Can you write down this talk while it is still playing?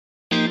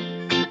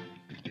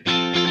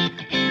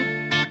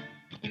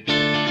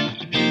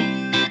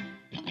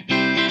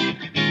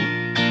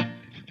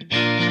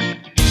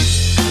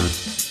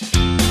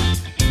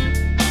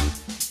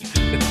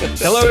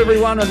Hello,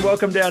 everyone, and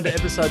welcome down to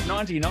episode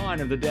 99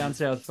 of the Down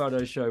South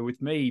Photo Show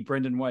with me,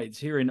 Brendan Waits,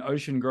 here in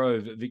Ocean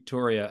Grove,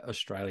 Victoria,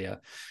 Australia.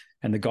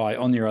 And the guy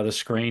on your other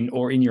screen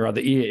or in your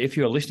other ear, if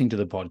you're listening to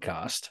the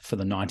podcast for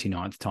the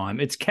 99th time,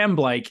 it's Cam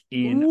Blake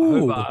in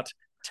Hobart,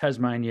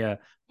 Tasmania,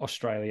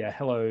 Australia.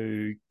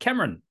 Hello,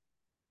 Cameron.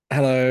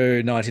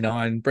 Hello,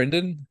 99,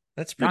 Brendan.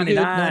 That's pretty 99.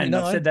 good.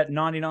 99. I've said that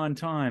 99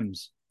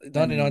 times.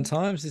 99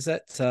 times? Is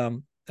that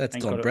that's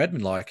Don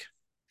Bradman like?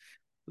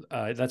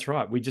 That's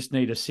right. We just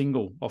need a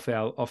single off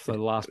the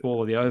last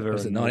ball of the over.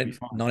 Was it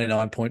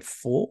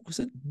 99.4? Was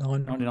it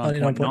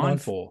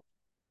 99.94?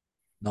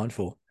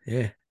 94.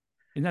 Yeah.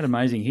 Isn't that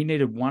amazing? He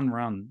needed one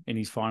run in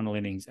his final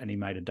innings and he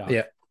made a duck.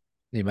 Yeah.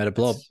 He made a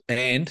blob.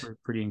 And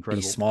pretty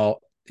incredible.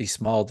 He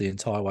smiled the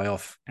entire way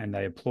off. And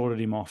they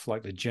applauded him off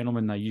like the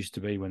gentlemen they used to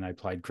be when they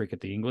played cricket,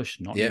 the English.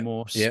 Not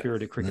anymore.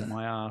 Spirit of cricket,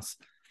 my ass.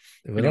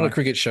 We're not a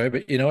cricket show,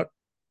 but you know what?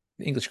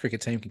 The English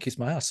cricket team can kiss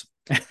my ass.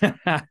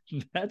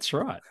 That's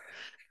right.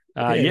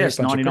 Yes,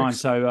 99.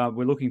 So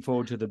we're looking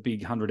forward to the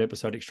big 100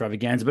 episode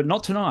extravaganza, but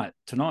not tonight.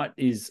 Tonight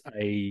is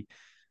a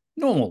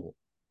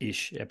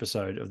normal-ish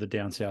episode of the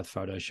Down South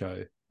Photo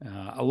Show.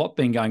 A lot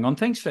been going on.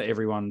 Thanks for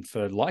everyone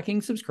for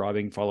liking,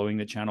 subscribing, following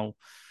the channel,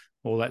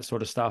 all that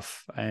sort of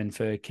stuff, and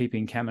for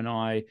keeping Cam and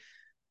I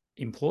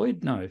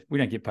employed. No, we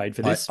don't get paid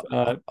for this.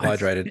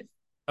 Hydrated.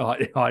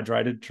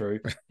 Hydrated, true.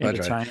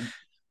 Entertained.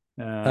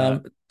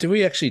 Do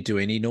we actually do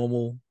any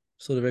normal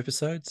sort of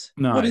episodes?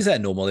 No. What is that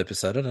normal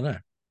episode? I don't know.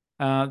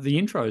 The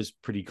intro is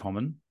pretty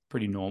common,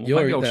 pretty normal.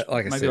 Maybe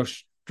I'll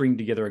string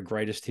together a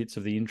greatest hits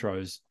of the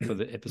intros for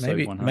the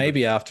episode 100.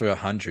 Maybe after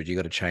 100, you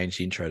got to change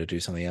the intro to do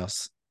something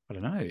else. I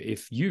don't know.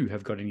 If you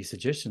have got any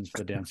suggestions for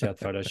the Down South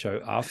Photo Show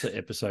after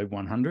episode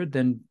 100,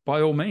 then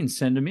by all means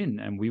send them in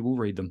and we will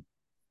read them.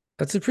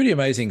 That's a pretty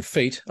amazing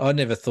feat. I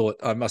never thought,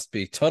 I must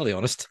be totally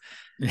honest,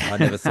 I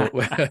never thought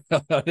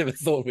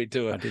we'd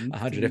do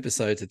 100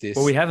 episodes of this.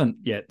 Well, we haven't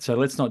yet, so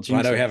let's not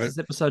jinx it. We haven't. This is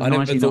episode I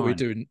 99. never thought we'd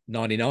do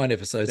 99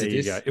 episodes there of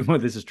this. You go. Well,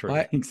 this is true.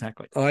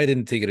 Exactly. I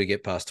didn't think it'd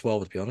get past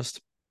 12, to be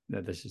honest.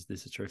 No, this is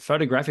true.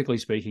 Photographically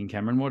speaking,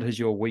 Cameron, what has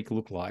your week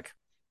looked like?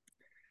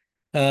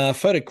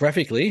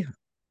 Photographically,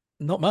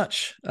 not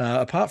much.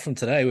 Apart from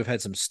today, we've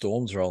had some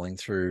storms rolling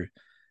through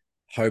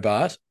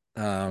Hobart.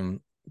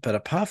 But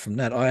apart from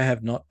that, I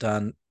have not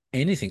done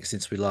anything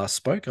since we last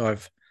spoke.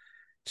 I've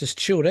just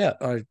chilled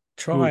out. I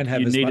try and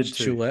have as much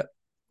chill out.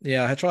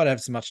 Yeah, I try to have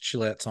as much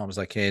chill out time as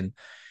I can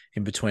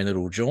in between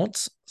little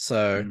jaunts.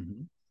 So,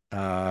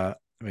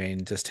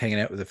 just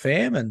hanging out with the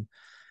fam and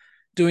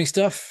doing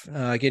stuff,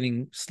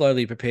 getting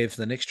slowly prepared for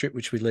the next trip,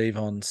 which we leave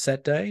on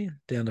Saturday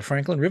down to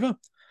Franklin River.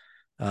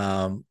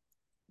 But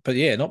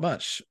yeah, not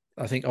much.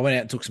 I think I went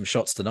out and took some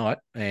shots tonight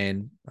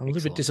and I'm a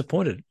little bit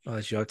disappointed.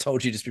 As I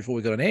told you just before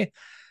we got on air.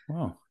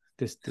 Wow.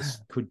 This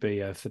could be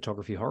a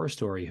photography horror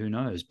story. Who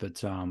knows?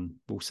 But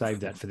we'll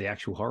save that for the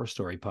actual horror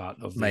story part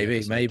of the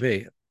episode.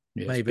 Maybe.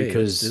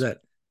 Because do that.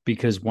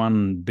 Because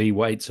one B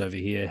Waits over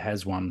here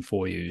has one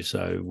for you.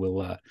 So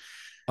we'll a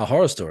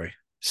horror story.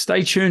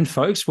 Stay tuned,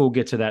 folks. We'll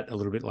get to that a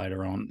little bit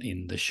later on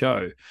in the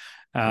show.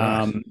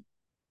 Right.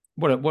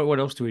 What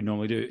else do we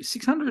normally do?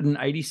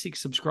 686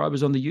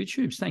 subscribers on the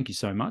YouTubes. Thank you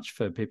so much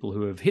for people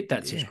who have hit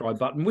that subscribe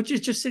button, which is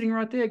just sitting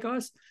right there,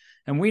 guys.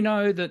 And we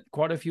know that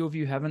quite a few of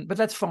you haven't, but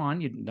that's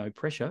fine. No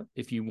pressure.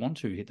 If you want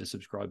to hit the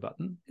subscribe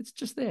button, it's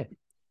just there.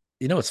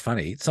 You know what's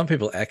funny? Some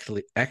people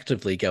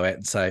actively go out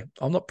and say,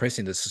 I'm not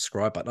pressing the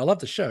subscribe button. I love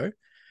the show.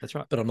 That's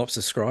right. But I'm not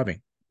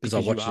subscribing because I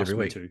watch it every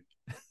week.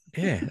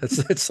 Yeah,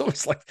 it's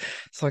always like,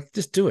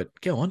 just do it.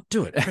 Go on,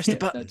 do it. Press the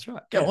button. That's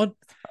right. Go on.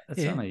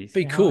 That's funny.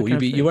 Be cool.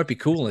 You won't be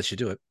cool unless you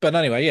do it. But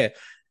anyway,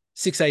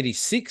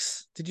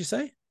 686, did you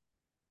say?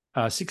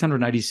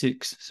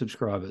 686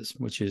 subscribers,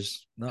 which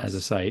is, nice. As I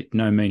say,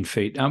 no mean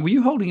feat. Were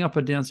you holding up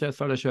a Down South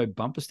Photo Show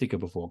bumper sticker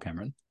before,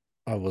 Cameron?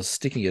 I was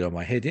sticking it on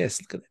my head.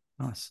 Yes, look at it.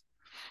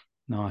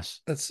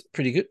 Nice. That's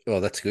pretty good. Oh,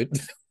 that's good.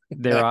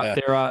 There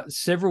are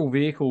several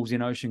vehicles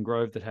in Ocean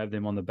Grove that have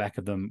them on the back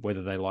of them,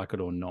 whether they like it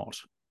or not.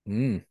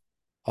 Here's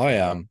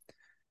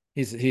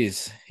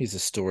a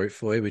story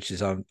for you, which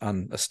is a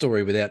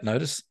story without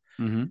notice.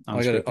 Mm-hmm.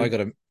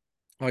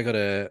 I got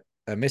a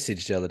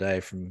message the other day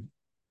from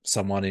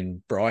someone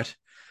in Bright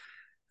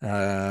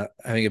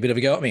having a bit of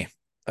a go at me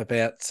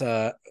about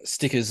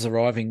stickers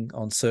arriving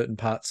on certain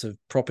parts of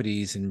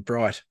properties in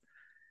Bright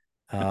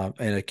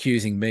and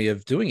accusing me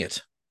of doing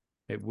it.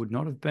 It would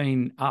not have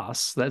been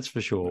us, that's for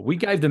sure. We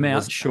gave them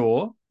out,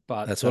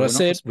 but that's what I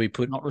said.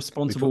 Not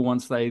responsible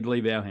once they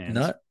leave our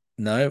hands.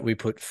 No, we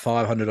put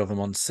 500 of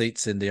them on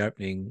seats in the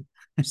opening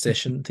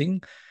session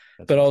thing.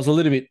 But I was a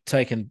little bit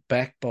taken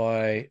back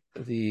by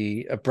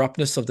the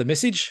abruptness of the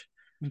message.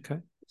 Okay.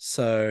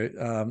 So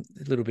a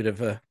little bit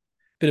of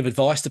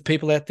advice to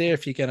people out there: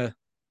 if you're going to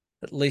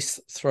at least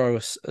throw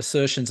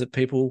assertions at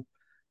people,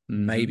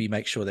 maybe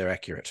make sure they're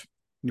accurate.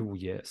 Oh,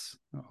 yes.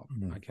 Oh,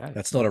 okay.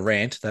 That's not a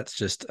rant. That's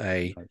just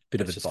a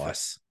bit of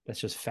advice. That's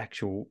just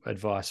factual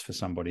advice for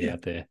somebody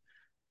out there.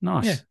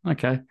 Nice. Yeah.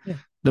 Okay. Yeah.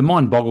 The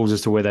mind boggles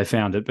as to where they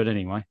found it, but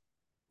anyway,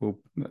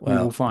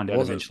 we'll find out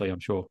eventually,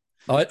 I'm sure.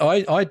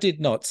 I did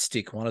not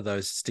stick one of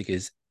those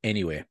stickers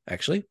anywhere,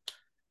 actually.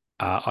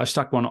 I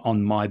stuck one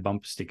on my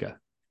bumper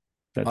sticker.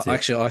 That's it.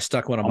 Actually, I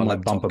stuck one on my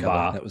laptop bumper cover.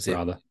 bar, That was it.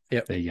 rather.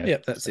 Yep. There you go.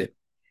 Yep, that's So,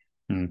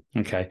 it.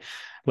 okay.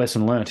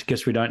 Lesson learnt.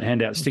 Guess we don't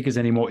hand out stickers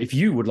anymore. If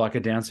you would like a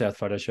Down South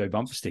Photo Show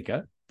bumper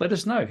sticker, let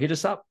us know. Hit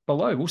us up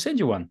below. We'll send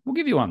you one. We'll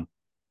give you one.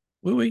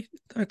 Will we?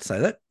 Don't say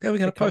that. How are we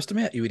going to post them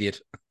out, you idiot?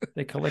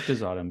 They're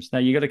collector's items. Now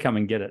you got to come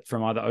and get it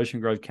from either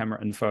Ocean Grove Camera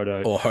and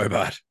Photo Or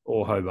Hobart.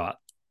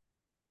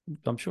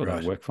 I'm sure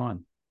they'll work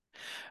fine.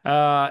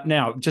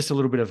 Now, just a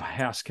little bit of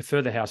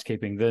further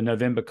housekeeping. The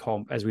November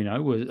comp, as we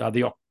know, was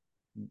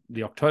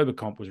the October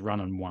comp was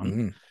run and won.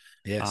 Mm,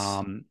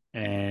 yes.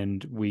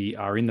 And we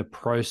are in the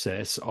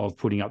process of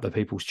putting up the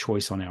People's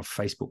Choice on our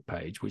Facebook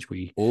page, which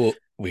we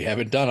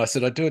haven't done. I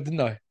said I'd do it, didn't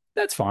I?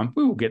 That's fine.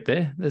 We will get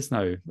there. There's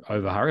no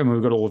over hurry. I mean,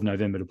 we've got all of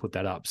November to put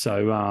that up.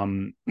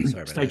 So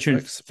stay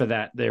tuned for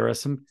that. There are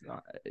some,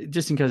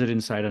 just in case I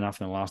didn't say it enough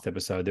in the last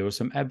episode, there were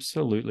some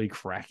absolutely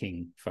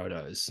cracking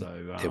photos.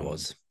 So it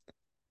was.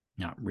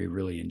 Yeah, we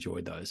really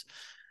enjoyed those.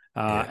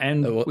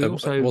 And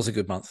it was a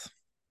good month.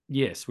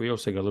 Yes, we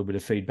also got a little bit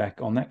of feedback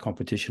on that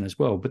competition as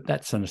well, but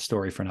that's a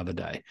story for another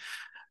day.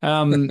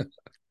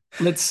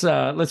 Let's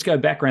go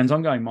backgrounds.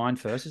 I'm going mine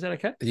first. Is that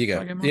okay? You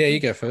go. You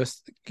go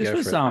first.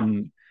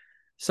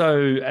 So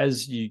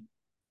as you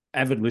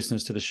avid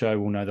listeners to the show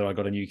will know that I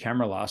got a new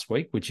camera last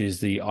week, which is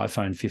the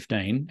iPhone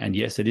 15. And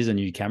yes, it is a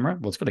new camera.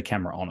 Well, it's got a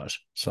camera on it.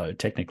 So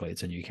technically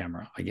it's a new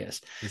camera, I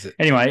guess. Is it?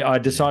 Anyway, I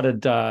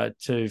decided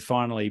to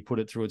finally put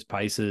it through its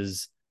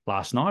paces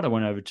last night. I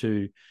went over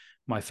to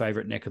my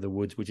favorite neck of the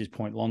woods, which is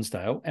Point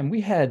Lonsdale. And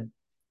we had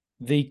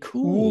the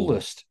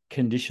coolest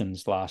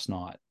conditions last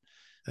night.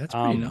 That's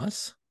pretty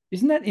nice.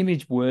 Isn't that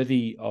image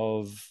worthy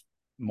of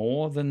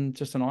more than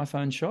just an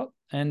iPhone shot?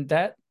 And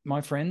that, my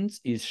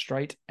friends, is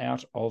straight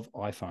out of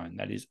iPhone.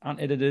 That is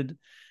unedited.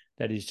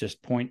 That is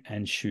just point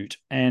and shoot.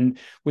 And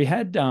we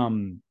had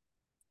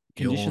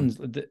conditions.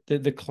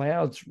 The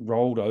clouds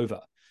rolled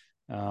over.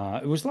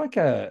 It was like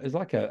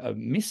a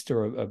mist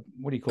or a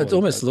what do you call it? It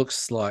almost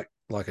looks like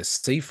a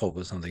sea fog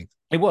or something.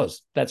 It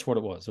was. That's what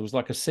it was. It was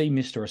like a sea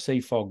mist or a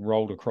sea fog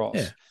rolled across.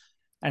 Yeah.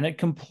 And it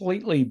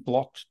completely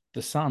blocked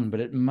the sun, but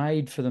it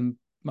made for the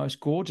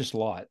most gorgeous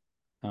light.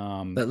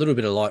 That little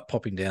bit of light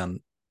popping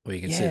down where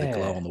you can see the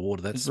glow on the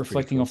water. That's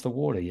reflecting off the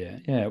water. Yeah,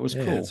 it was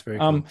cool. It's very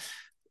cool.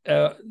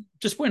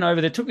 Just went over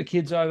there, took the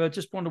kids over,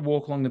 just wanted to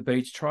walk along the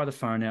beach, try the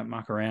phone out,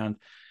 muck around.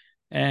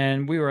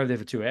 And we were over there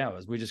for 2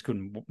 hours. We just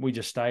couldn't. We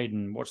just stayed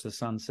and watched the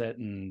sunset,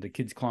 and the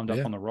kids climbed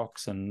up on the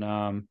rocks. And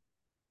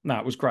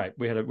it was great.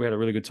 We had a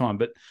really good time.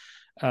 But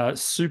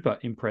super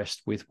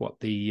impressed with what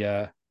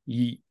the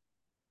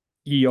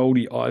ye olde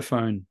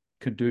iPhone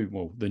could do.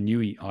 Well, the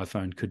newy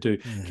iPhone could do.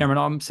 Cameron,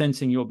 I'm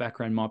sensing your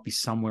background might be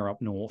somewhere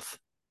up north.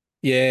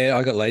 Yeah,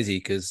 I got lazy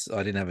because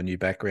I didn't have a new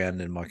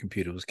background and my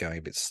computer was going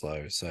a bit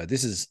slow. So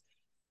this is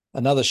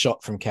another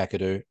shot from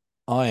Kakadu.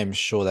 I am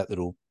sure that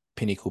little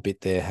pinnacle bit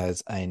there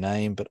has a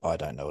name, but I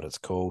don't know what it's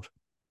called.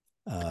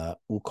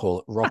 We'll call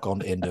it rock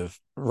on end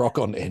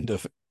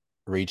of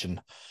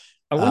region.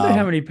 I wonder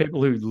how many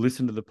people who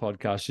listen to the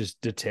podcast just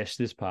detest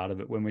this part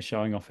of it when we're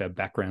showing off our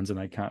backgrounds and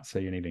they can't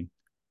see anything.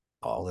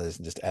 Oh, let's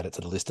just add it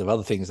to the list of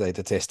other things they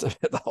detest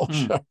about the whole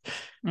show.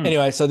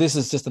 Anyway, so this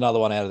is just another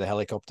one out of the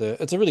helicopter.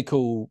 It's a really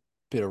cool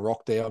bit of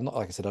rock there. I'm not,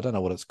 like I said, I don't know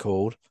what it's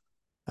called.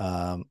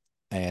 And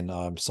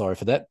I'm sorry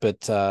for that. But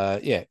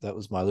that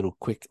was my little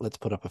quick, let's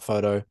put up a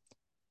photo. It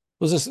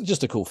was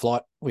just a cool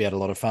flight. We had a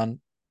lot of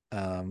fun.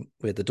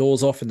 We had the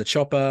doors off in the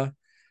chopper.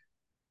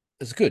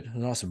 It's good,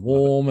 nice and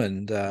warm,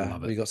 and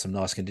we got some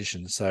nice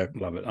conditions. So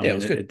love it. I mean, it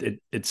was good.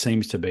 It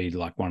seems to be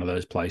like one of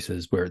those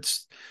places where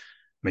it's.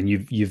 I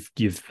mean, you've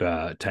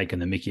taken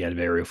the mickey out of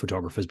aerial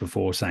photographers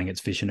before, saying it's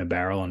fish in a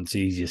barrel and it's the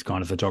easiest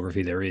kind of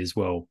photography there is.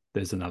 Well,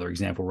 there's another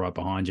example right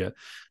behind you.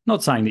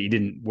 Not saying that you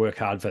didn't work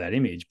hard for that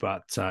image,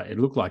 but it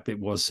looked like it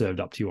was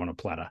served up to you on a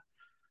platter.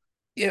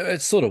 Yeah,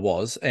 it sort of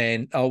was,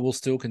 and I will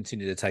still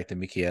continue to take the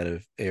mickey out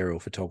of aerial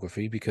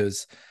photography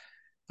because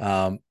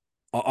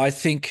I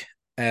think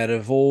out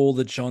of all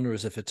the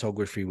genres of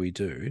photography we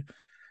do,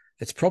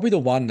 it's probably the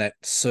one that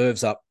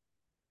serves up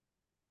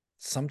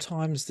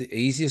sometimes the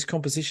easiest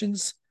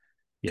compositions,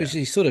 because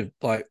you sort of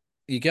like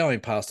you're going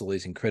past all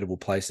these incredible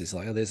places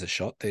like, oh, there's a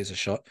shot,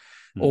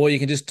 or you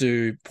can just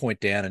do point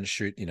down and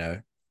shoot,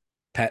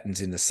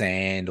 patterns in the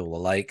sand or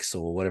the lakes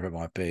or whatever it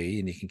might be,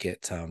 and you can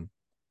get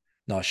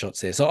nice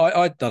shots there. So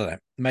I don't know,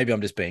 maybe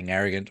I'm just being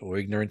arrogant or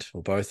ignorant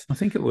or both. I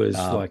think it was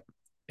like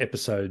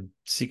episode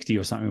 60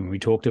 or something when we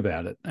talked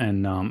about it,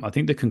 and I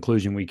think the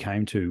conclusion we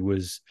came to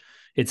was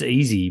it's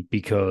easy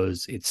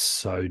because it's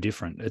so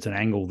different. It's an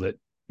angle that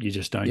you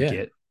just don't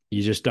get.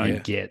 You just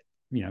don't get,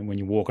 when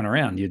you're walking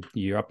around,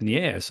 you're up in the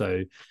air.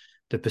 So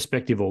the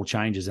perspective all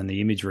changes and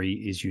the imagery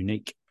is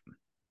unique.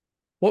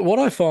 What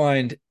I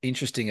find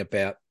interesting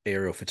about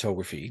aerial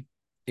photography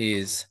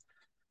is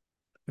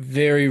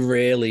very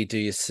rarely do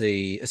you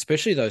see,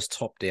 especially those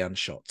top-down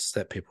shots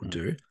that people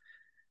do,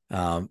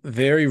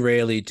 very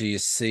rarely do you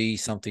see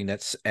something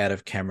that's out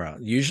of camera.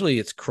 Usually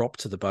it's cropped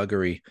to the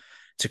buggery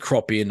to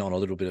crop in on a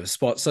little bit of a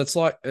spot. So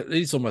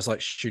it's almost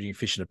like shooting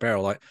fish in a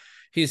barrel. Like,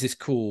 here's this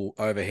cool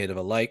overhead of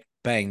a lake,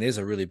 bang, there's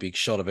a really big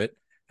shot of it.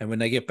 And when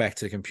they get back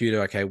to the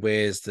computer, okay,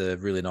 where's the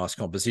really nice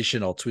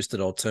composition? I'll twist it,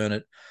 I'll turn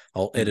it,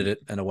 I'll edit it,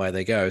 and away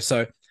they go.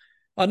 So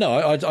I know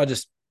I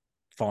just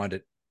find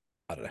it,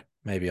 I don't know,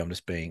 maybe I'm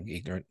just being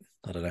ignorant,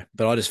 I don't know,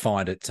 but I just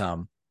find it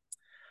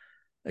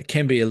it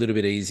can be a little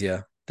bit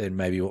easier than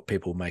maybe what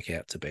people make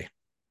out to be.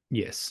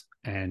 Yes,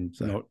 and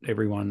not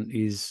everyone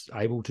is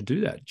able to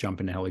do that,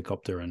 jump in a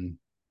helicopter and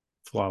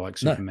fly like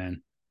Superman. No,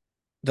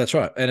 that's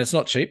right, and it's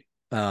not cheap.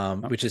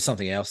 Which is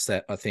something else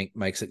that I think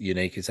makes it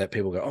unique, is that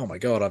people go, oh my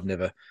God, I've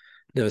never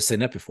seen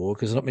that before,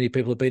 because not many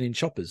people have been in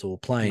choppers or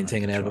planes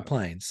hanging out of a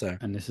plane. So,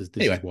 and this is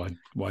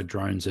why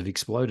drones have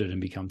exploded and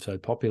become so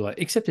popular,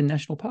 except in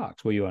national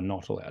parks where you are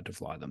not allowed to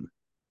fly them.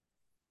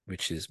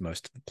 Which is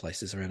most of the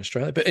places around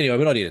Australia. But anyway,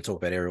 we're not here to talk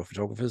about aerial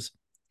photographers.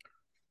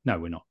 No,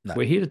 we're not. No.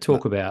 We're here to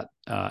talk about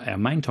our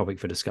main topic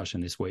for discussion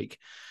this week.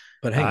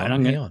 But hang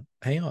on.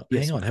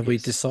 Have we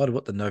decided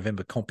what the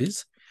November comp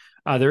is?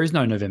 There is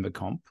no November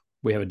comp.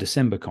 We have a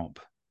December comp.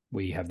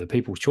 We have the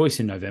People's Choice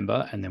in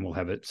November, and then we'll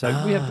have it. So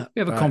we have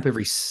a comp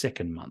every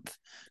second month.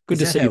 Good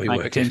to see you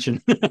paying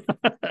attention.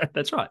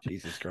 That's right.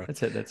 Jesus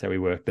Christ. That's how we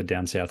work, the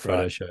Down South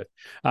photo show.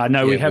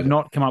 No, we have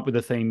not come up with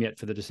a theme yet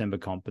for the December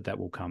comp, but that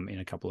will come in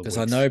a couple of weeks.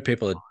 Because I know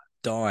people are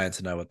dying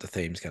to know what the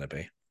theme's going to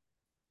be.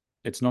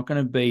 It's not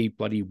going to be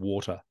bloody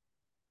water.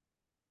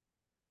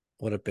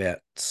 What about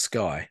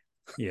sky?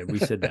 Yeah, we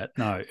said that.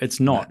 No,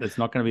 it's not. No. It's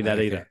not going to be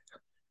that either.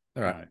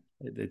 All right.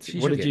 No.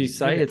 What did you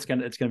say? It's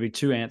going to be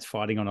two ants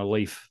fighting on a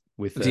leaf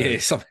with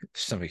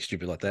something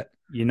stupid like that.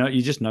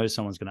 You just know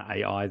someone's going to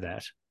AI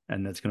that,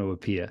 and that's going to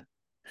appear.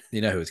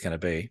 You know who it's going to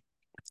be.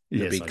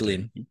 It'll be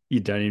Glyn. You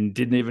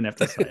didn't even have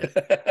to say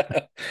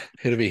it.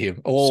 It'll be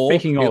him. Or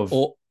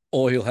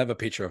he'll have a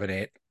picture of an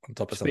ant on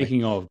top of something.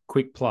 Speaking of,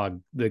 quick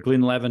plug, the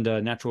Glyn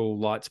Lavender Natural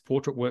Lights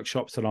portrait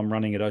workshops that I'm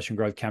running at Ocean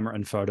Grove Camera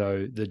and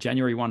Photo, the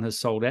January one has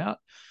sold out.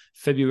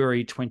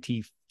 February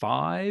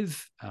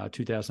 25,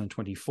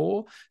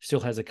 2024, still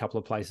has a couple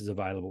of places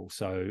available.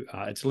 So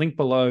it's linked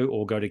below,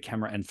 or go to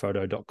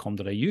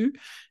cameraandphoto.com.au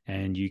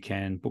and you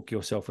can book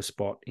yourself a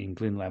spot in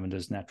Glyn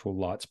Lavender's Natural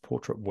Lights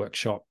Portrait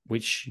Workshop,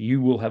 which you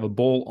will have a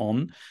ball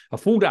on, a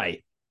full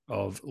day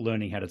of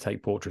learning how to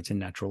take portraits in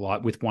natural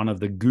light with one of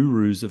the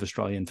gurus of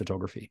Australian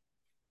photography.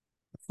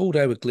 Full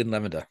day with Glyn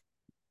Lavender.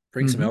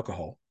 Bring some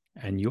alcohol.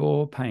 And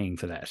you're paying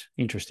for that.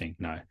 Interesting.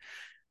 No.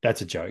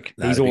 That's a joke.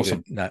 No, he's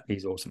awesome. No,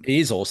 he's awesome. He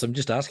is awesome.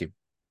 Just ask him.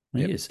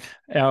 He is.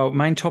 Our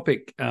main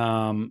topic,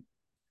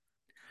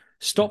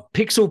 stop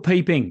pixel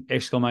peeping, !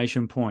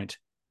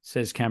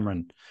 Says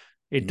Cameron.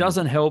 It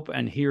doesn't help,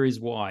 and here is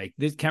why.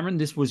 Cameron,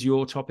 this was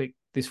your topic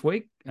this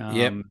week.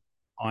 I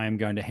am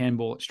going to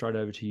handball it straight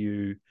over to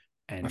you.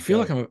 And I feel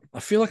like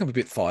I'm a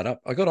bit fired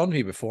up. I got on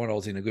here before and I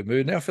was in a good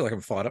mood. Now I feel like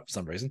I'm fired up for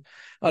some reason.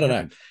 I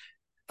don't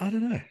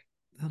know.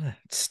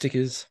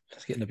 Stickers,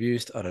 just getting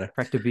abused. I don't know.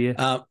 Cracked a beer.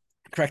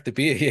 Crack the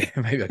beer. Yeah,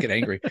 maybe I get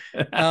angry.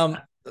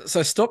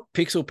 So stop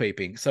pixel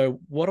peeping. So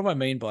what do I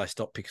mean by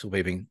stop pixel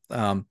peeping?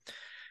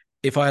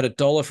 If I had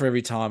 $1 for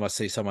every time I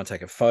see someone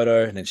take a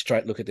photo and then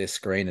straight look at their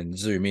screen and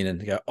zoom in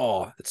and go,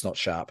 oh, it's not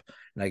sharp,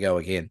 and they go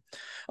again.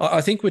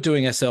 I think we're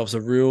doing ourselves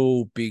a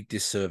real big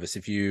disservice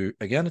if you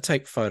are going to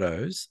take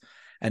photos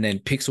and then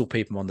pixel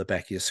peep them on the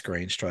back of your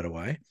screen straight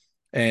away.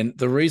 And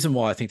the reason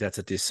why I think that's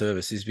a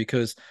disservice is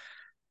because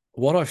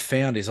what I've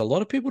found is a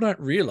lot of people don't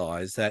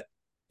realize that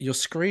your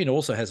screen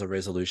also has a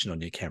resolution on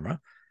your camera.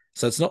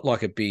 So it's not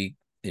like a big,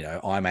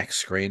 IMAX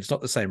screen. It's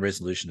not the same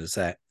resolution as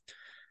that.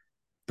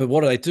 But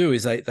what they do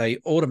is they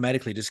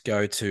automatically just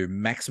go to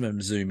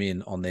maximum zoom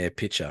in on their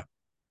picture,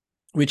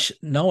 which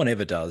no one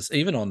ever does.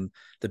 Even on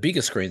the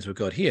bigger screens we've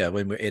got here,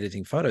 when we're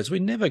editing photos, we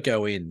never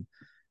go in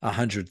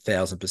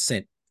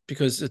 100,000%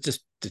 because it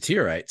just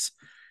deteriorates.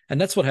 And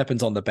that's what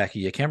happens on the back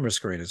of your camera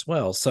screen as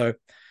well. So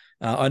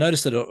I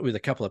noticed it with a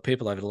couple of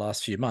people over the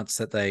last few months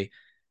that they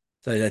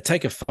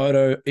take a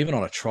photo, even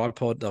on a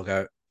tripod, they'll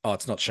go, oh,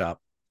 it's not sharp.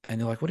 And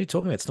you're like, what are you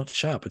talking about? It's not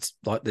sharp. It's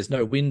like there's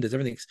no wind, there's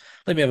everything.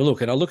 Let me have a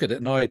look. And I look at it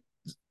and I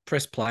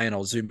press play and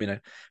I'll zoom in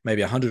at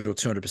maybe 100 or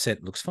 200%.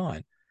 It looks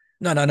fine.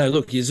 No.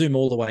 Look, you zoom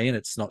all the way in,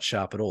 it's not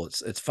sharp at all.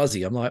 It's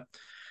fuzzy. I'm like,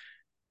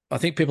 I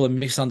think people are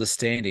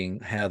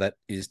misunderstanding how that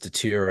is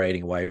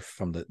deteriorating away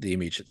from the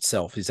image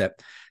itself, is that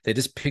they're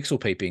just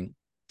pixel peeping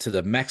to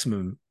the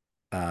maximum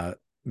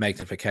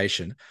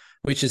magnification,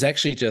 which is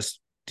actually just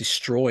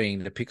destroying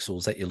the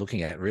pixels that you're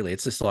looking at. Really,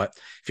 it's just like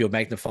if you're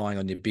magnifying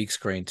on your big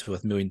screen to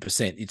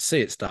 1,000,000%, you'd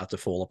see it start to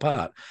fall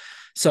apart.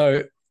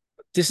 So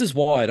this is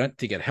why I don't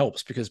think it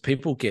helps, because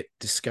people get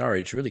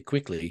discouraged really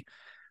quickly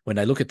when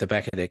they look at the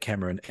back of their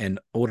camera and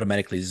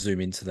automatically zoom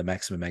into the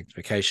maximum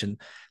magnification.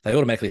 They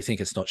automatically think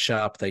it's not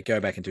sharp. They go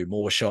back and do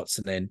more shots,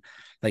 and then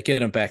they get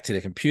them back to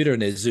their computer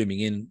and they're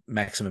zooming in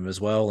maximum as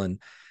well. And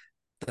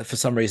for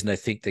some reason, they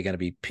think they're going to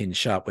be pin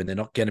sharp when they're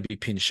not going to be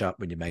pin sharp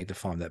when you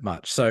magnify them that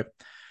much. So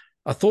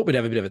I thought we'd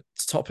have a bit of a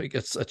topic,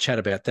 a chat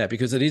about that,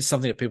 because it is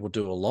something that people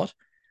do a lot.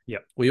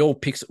 Yep. We all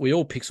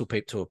pixel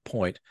peep to a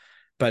point,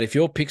 But if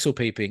you're pixel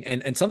peeping,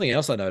 and something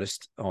else I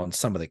noticed on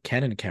some of the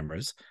Canon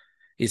cameras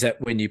is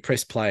that when you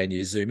press play and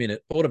you zoom in,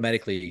 it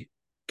automatically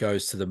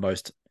goes to the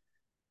most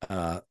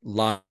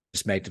largest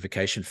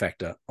magnification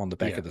factor on the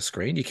back of the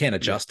screen. You can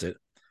adjust it,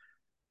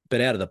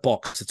 but out of the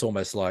box, it's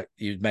almost like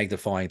you're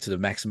magnifying to the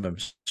maximum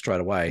straight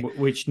away.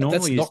 Which normally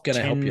that's not going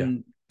to help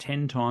you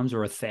 10 times or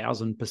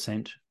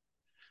 1,000%.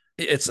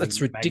 It's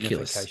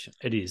ridiculous.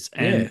 It is.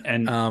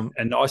 And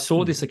I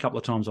saw this a couple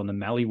of times on the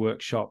Mali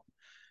workshop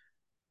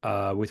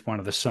with one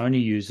of the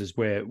Sony users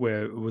where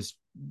it was,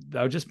 they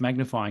were just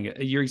magnifying it.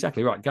 You're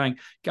exactly right.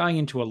 Going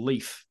into a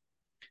leaf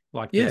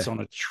like this on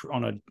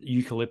a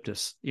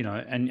eucalyptus,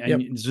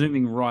 and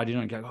zooming right in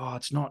and go, oh,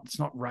 it's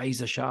not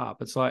razor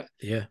sharp. It's like,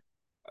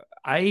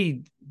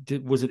 A,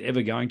 was it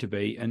ever going to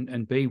be?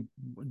 And B,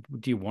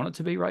 do you want it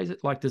to be razor?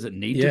 Like, does it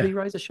need to be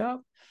razor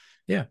sharp?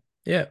 Yeah.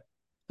 Yeah.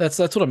 That's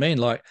what I mean.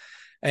 Like,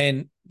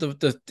 and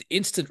the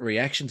instant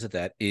reaction to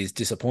that is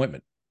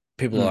disappointment.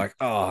 People are like,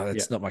 oh,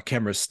 it's not my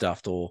camera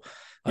stuffed, or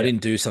I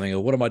didn't do something,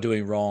 or what am I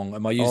doing wrong?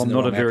 Am I using the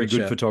wrong I'm not a very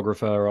good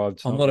photographer.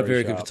 I'm not a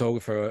very good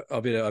photographer. I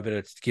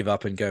better give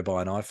up and go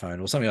buy an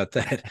iPhone or something like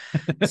that.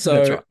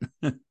 So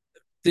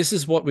this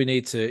is what we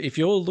need to, if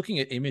you're looking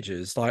at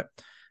images, like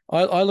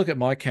I look at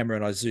my camera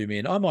and I zoom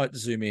in, I might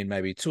zoom in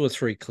maybe 2 or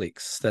 3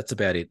 clicks. That's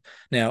about it.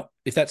 Now,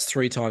 if that's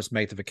 3 times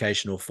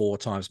magnification or 4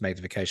 times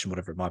magnification,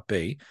 whatever it might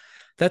be,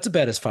 that's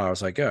about as far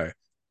as I go.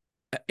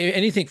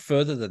 Anything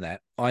further than that,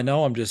 I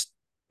know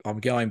I'm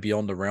going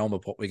beyond the realm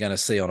of what we're going to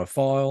see on a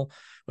file.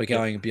 We're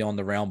going beyond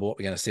the realm of what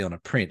we're going to see on a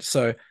print.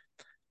 So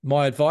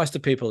my advice to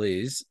people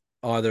is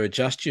either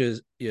adjust your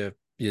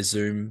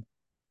zoom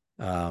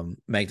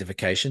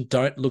magnification.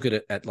 Don't look at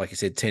it at, like you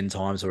said, 10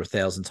 times or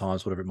 1,000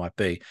 times, whatever it might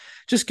be.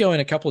 Just go in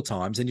a couple of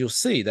times and you'll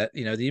see that,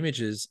 the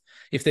images,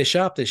 if they're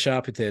sharp, they're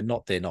sharp. If they're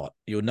not, they're not.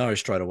 You'll know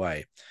straight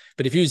away.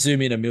 But if you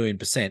zoom in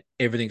 1,000,000%,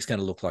 everything's going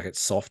to look like it's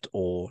soft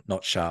or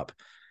not sharp.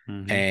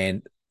 Mm-hmm.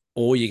 And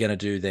all you're going to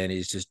do then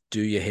is just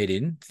do your head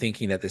in,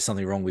 thinking that there's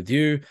something wrong with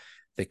you,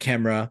 the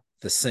camera,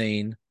 the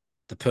scene,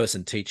 the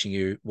person teaching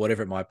you,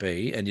 whatever it might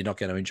be, and you're not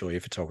going to enjoy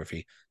your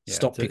photography.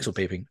 Stop pixel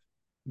peeping.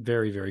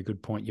 Very, very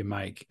good point you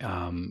make.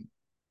 And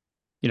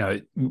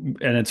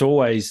it's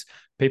always,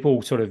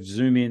 people sort of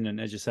zoom in and,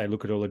 as you say,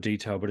 look at all the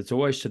detail, but it's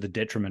always to the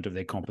detriment of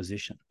their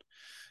composition.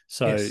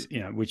 So,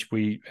 which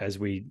as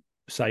we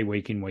say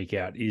week in, week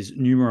out, is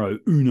numero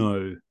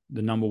uno,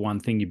 the number one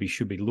thing you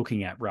should be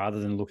looking at, rather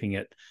than looking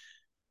at.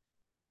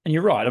 And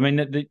you're right. I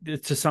mean,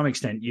 to some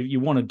extent, you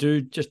want to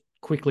do just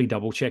quickly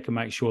double check and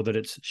make sure that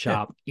it's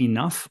sharp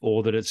enough,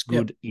 or that it's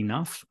good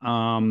enough.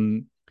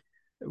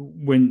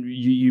 When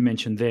you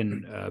mentioned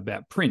then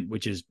about print,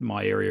 which is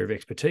my area of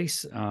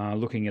expertise,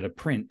 looking at a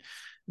print,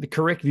 the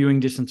correct viewing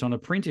distance on a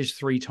print is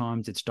 3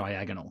 times its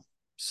diagonal.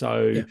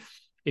 So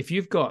if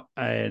you've got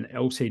an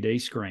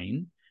LCD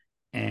screen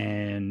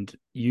and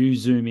you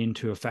zoom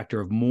into a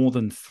factor of more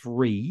than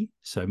 3,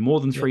 so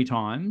more than 3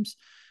 times,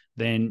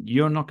 then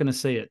you're not going to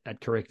see it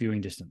at correct viewing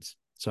distance.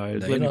 So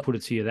let me put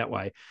it to you that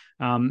way.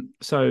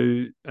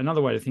 So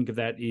another way to think of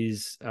that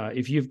is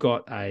if you've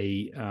got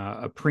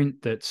a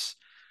print that's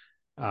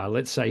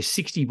let's say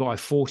 60 by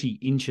 40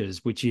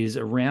 inches, which is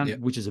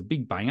which is a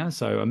big banger.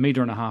 So 1.5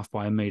 meters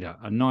by 1 meter,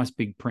 a nice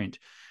big print.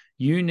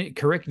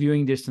 Correct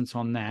viewing distance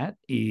on that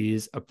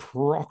is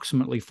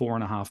approximately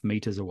 4.5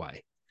 meters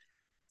away.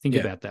 Think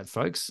about that,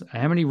 folks.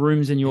 How many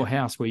rooms in your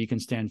house where you can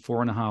stand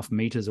 4.5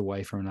 meters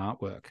away from an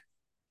artwork?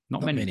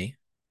 Not many.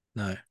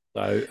 No.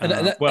 So,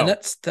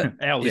 that's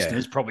our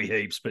listeners probably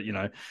heaps, but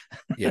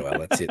well,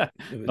 that's it.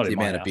 The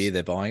amount of beer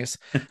they're buying us.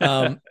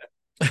 But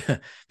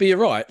you're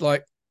right.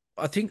 Like,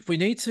 I think we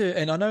need to,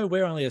 and I know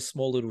we're only a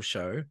small little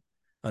show.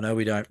 I know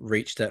we don't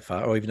reach that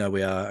far, or even though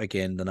we are,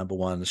 again, the number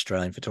 1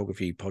 Australian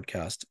photography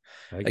podcast.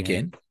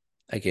 Again,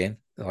 like,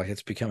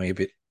 it's becoming a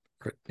bit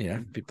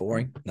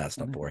boring. No, it's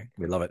not boring.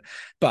 We love it.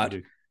 But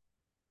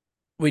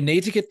we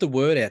need to get the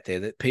word out there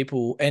that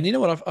people, and you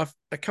know what, I've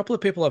a couple of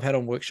people I've had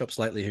on workshops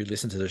lately who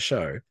listen to the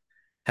show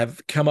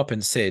have come up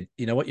and said,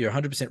 you know what, you're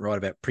 100% right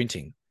about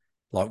printing.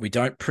 Like, we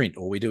don't print.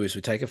 All we do is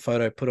we take a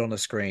photo, put it on a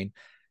screen,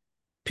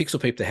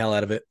 pixel peep the hell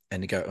out of it,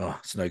 and you go, oh,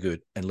 it's no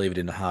good, and leave it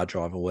in the hard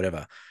drive or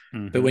whatever.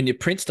 Mm-hmm. But when you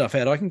print stuff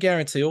out, I can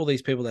guarantee all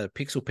these people that are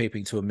pixel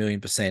peeping to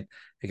 1,000,000%,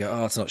 they go,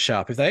 oh, it's not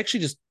sharp. If they actually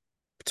just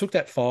took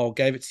that file,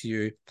 gave it to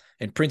you,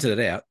 and printed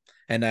it out,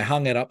 and they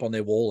hung it up on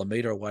their wall 1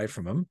 meter away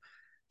from them,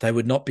 they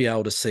would not be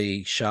able to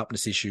see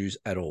sharpness issues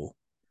at all.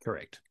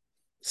 Correct.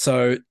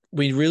 So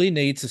we really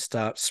need to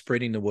start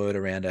spreading the word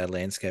around our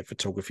landscape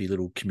photography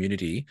little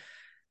community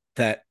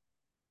that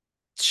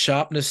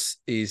sharpness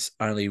is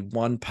only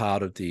one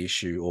part of the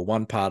issue, or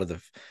one part of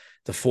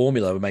the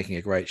formula of making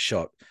a great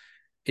shot.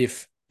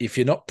 If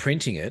you're not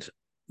printing it,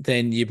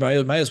 then you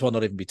may as well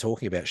not even be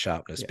talking about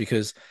sharpness,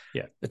 because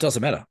it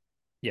doesn't matter.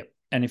 Yep.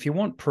 And if you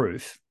want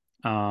proof,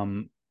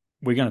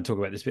 we're going to talk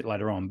about this a bit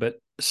later on, but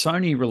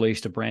Sony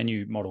released a brand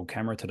new model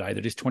camera today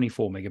that is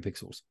 24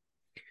 megapixels.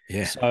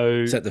 Yeah.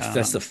 So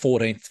that's the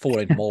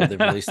 14th model they've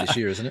released this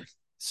year, isn't it?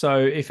 So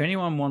if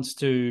anyone wants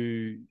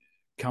to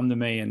come to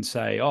me and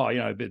say, oh,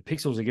 the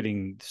pixels are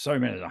getting so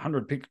many,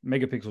 100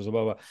 megapixels or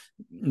blah, blah.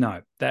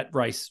 No, that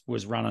race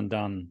was run and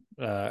done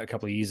a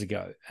couple of years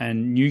ago.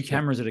 And new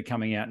cameras that are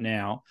coming out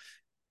now,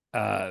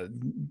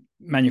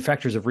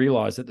 manufacturers have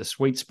realized that the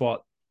sweet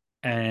spot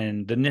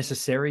and the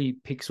necessary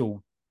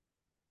pixel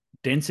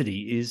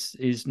density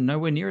is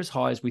nowhere near as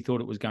high as we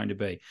thought it was going to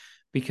be,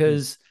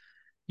 because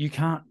you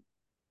can't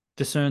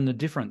discern the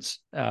difference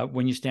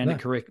when you stand at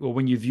correct, or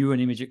when you view an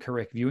image at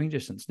correct viewing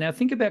distance. Now,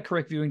 think about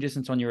correct viewing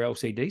distance on your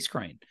LCD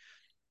screen.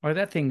 Well,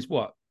 that thing's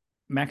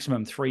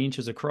maximum 3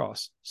 inches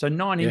across. So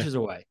 9 inches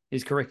away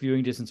is correct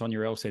viewing distance on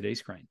your LCD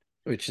screen.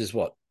 Which is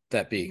what?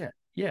 That big?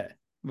 Yeah.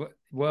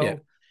 Well,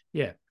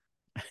 yeah.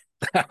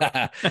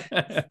 well,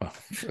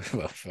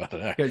 I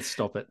don't know. Go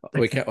stop it.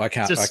 I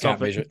can't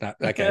measure it. No,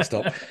 okay,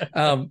 stop.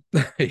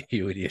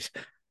 You idiot.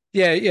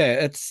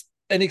 Yeah.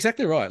 And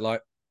exactly right.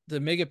 Like, the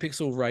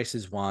megapixel race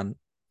is won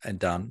and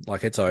done.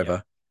 Like, it's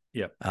over.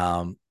 Yep.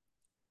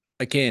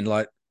 Again,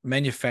 like,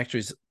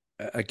 manufacturers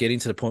are getting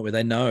to the point where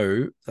they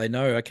know,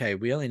 okay,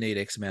 we only need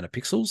X amount of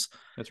pixels.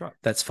 That's right.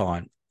 That's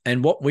fine.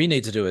 And what we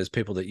need to do as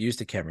people that use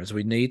the cameras,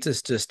 we need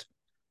to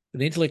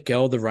let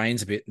go of the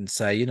reins a bit and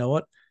say, you know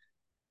what?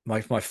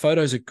 My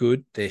photos are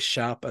good. They're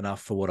sharp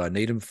enough for what I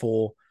need them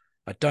for.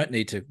 I don't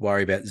need to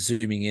worry about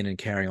zooming in and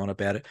carrying on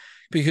about it,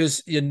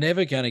 because you're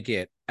never going to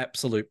get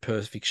absolute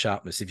perfect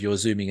sharpness if you're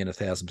zooming in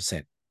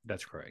 1,000%.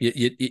 That's correct.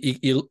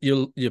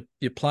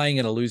 You're playing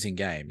in a losing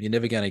game. You're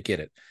never going to get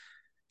it.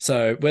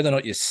 So whether or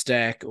not you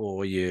stack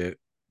or you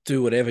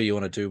do whatever you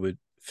want to do with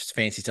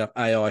fancy stuff,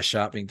 AI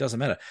sharpening, doesn't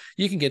matter.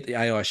 You can get the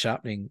AI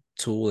sharpening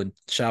tool and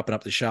sharpen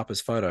up the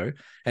sharpest photo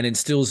and then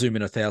still zoom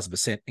in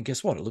 1,000%. And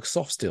guess what? It looks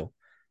soft still.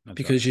 That's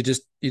because right.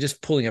 you're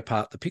just pulling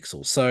apart the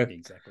pixels. So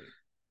exactly.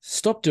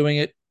 Stop doing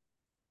it.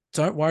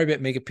 Don't worry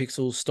about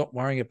megapixels. Stop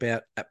worrying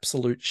about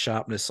absolute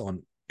sharpness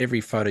on every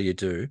photo you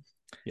do,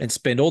 and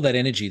spend all that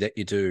energy that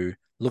you do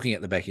looking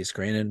at the back of your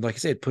screen. And like I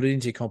said, put it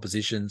into your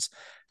compositions,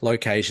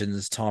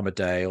 locations, time of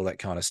day, all that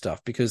kind of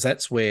stuff, because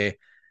that's where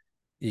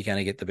you're going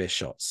to get the best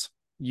shots.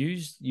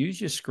 Use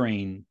your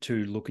screen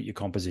to look at your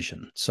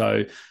composition.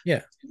 So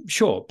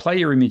sure, play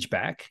your image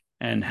back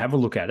and have a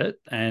look at it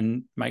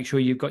and make sure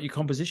you've got your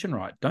composition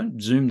right.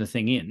 Don't zoom the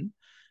thing in.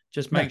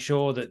 Just make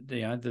sure that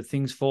the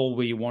things fall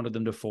where you wanted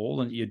them to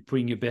fall, and you're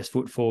putting your best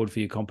foot forward for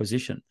your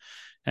composition.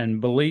 And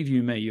believe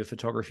you me, your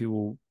photography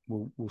will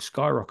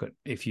skyrocket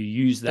if you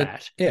use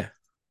that.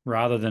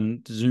 Rather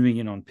than zooming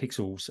in on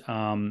pixels.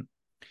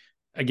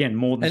 Again,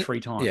 more than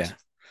 3 times. Yeah.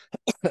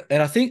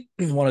 And I think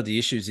one of the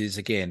issues is,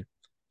 again,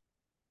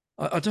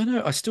 I don't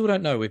know. I still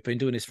don't know. We've been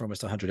doing this for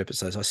almost 100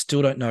 episodes. I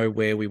still don't know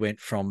where we went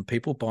from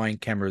people buying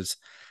cameras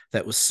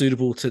that was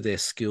suitable to their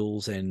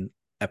skills and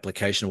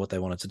application of what they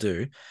wanted to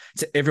do,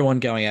 to everyone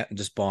going out and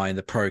just buying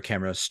the pro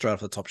camera straight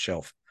off the top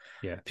shelf.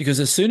 Yeah. Because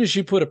as soon as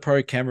you put a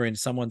pro camera in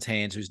someone's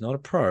hands who's not a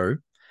pro,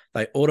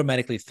 they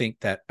automatically think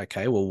that,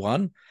 okay, well,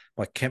 one,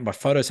 my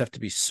photos have to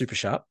be super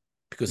sharp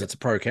because it's a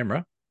pro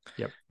camera.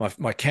 Yep.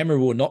 My camera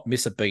will not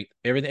miss a beat.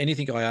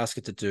 Anything I ask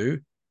it to do,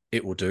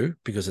 it will do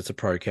because it's a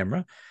pro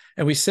camera.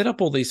 And we set up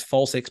all these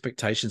false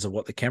expectations of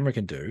what the camera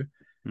can do.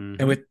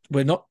 Mm-hmm. And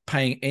we're not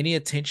paying any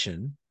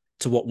attention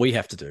to what we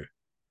have to do.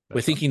 We're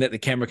thinking that the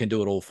camera can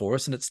do it all for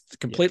us, and it's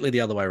completely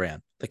the other way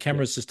around. The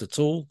camera is just a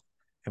tool,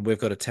 and we've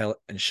got to tell it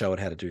and show it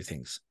how to do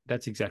things.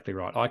 That's exactly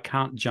right. I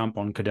can't jump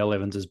on Cadell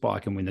Evans's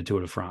bike and win the Tour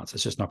de France.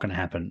 It's just not going to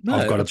happen. No,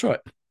 I've got that's right.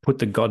 Put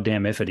the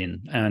goddamn effort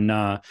in, and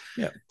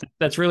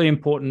that's really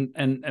important.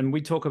 And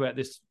we talk about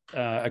this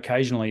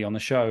occasionally on the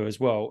show as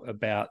well,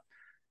 about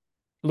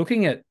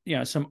looking at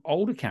some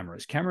older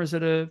cameras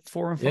that are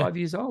 4 and 5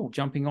 years old,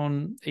 jumping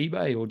on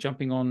eBay or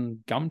jumping on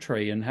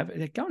Gumtree, and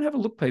go and have a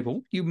look,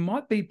 people. You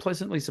might be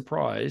pleasantly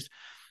surprised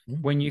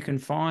when you can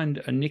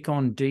find a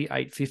Nikon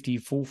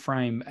D850 full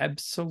frame,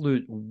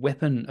 absolute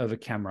weapon of a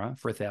camera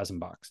for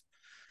 $1,000.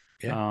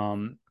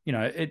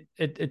 Yeah.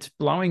 It's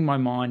blowing my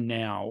mind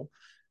now.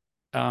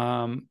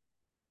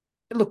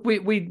 Look, we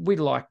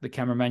like the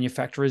camera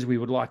manufacturers. We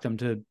would like them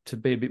to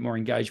be a bit more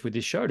engaged with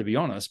this show, to be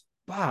honest.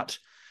 But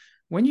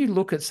when you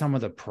look at some of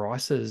the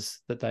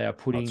prices that they are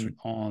putting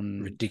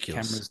on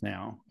ridiculous cameras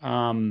now,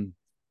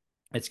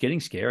 it's getting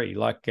scary.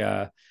 Like,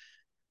 I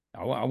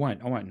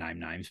won't name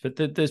names, but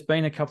there's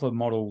been a couple of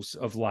models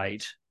of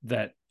late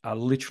that are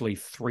literally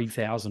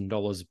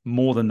 $3,000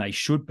 more than they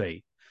should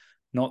be.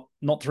 Not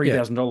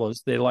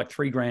 $3,000. They're like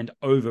 $3,000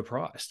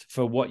 overpriced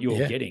for what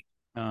you're getting.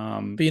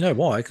 But you know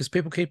why? Because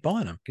people keep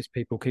buying them. Because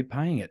people keep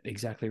paying it.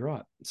 Exactly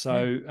right.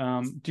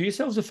 So do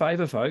yourselves a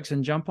favor, folks,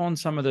 and jump on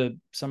some of the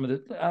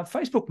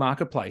Facebook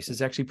Marketplace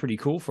is actually pretty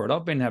cool for it.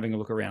 I've been having a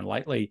look around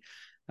lately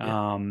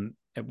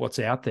at what's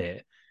out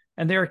there.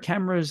 And there are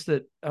cameras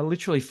that are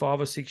literally 5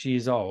 or 6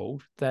 years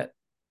old that,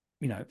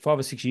 5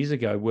 or 6 years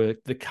ago were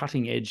the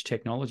cutting edge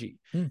technology.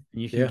 And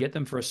you can get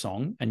them for a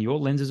song and your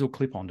lenses will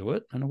clip onto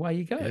it and away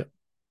you go.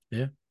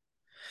 Yeah,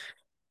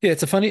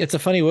 it's a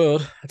funny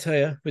world, I tell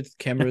you, with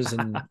cameras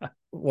and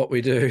what we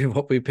do,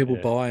 what people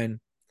buy, and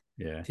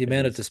the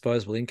amount of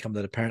disposable income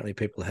that apparently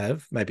people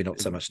have. Maybe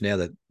not so much now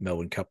that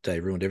Melbourne Cup Day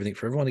ruined everything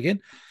for everyone again.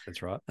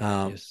 That's right.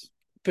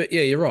 but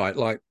yeah, you're right.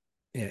 Like,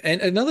 yeah.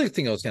 And another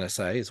thing I was going to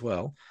say as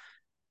well,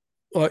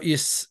 well,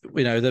 yes,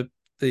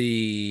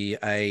 the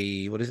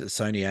what is it,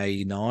 Sony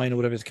A9 or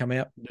whatever's come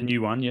out, The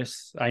new one,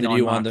 yes, the A9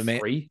 new one, Mark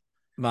the III.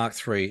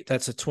 Mark III.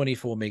 That's a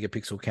 24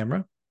 megapixel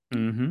camera.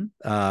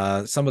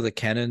 Mm-hmm. Some of the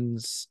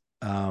Canons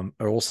are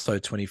also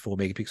 24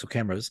 megapixel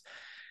cameras.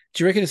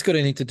 Do you reckon it's got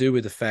anything to do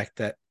with the fact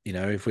that,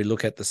 if we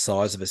look at the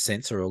size of a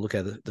sensor or look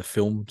at the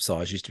film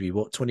size, used to be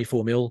what,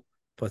 24 mil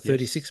by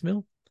 36 Yes.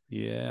 mil,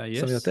 Yeah.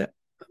 something like Yes. that?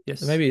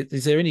 Yes. Maybe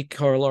is there any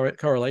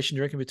correlation, do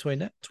you reckon, between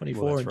that Well,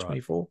 24 that's and right.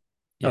 24?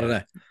 I don't Yeah.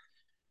 know.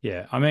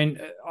 Yeah. I mean,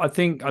 I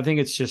think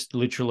it's just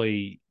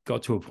literally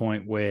got to a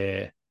point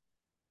where,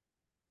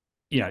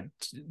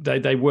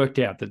 they worked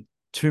out that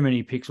too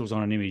many pixels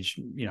on an image,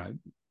 Yeah,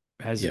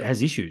 has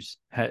issues,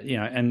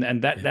 and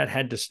that yeah, that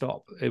had to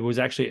stop. It was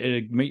actually,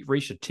 it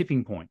reached a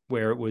tipping point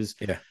where it was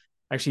yeah,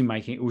 actually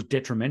it was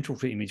detrimental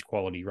for image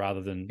quality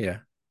rather than yeah,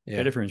 yeah.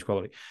 better for image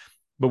quality.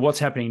 But what's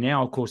happening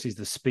now, of course, is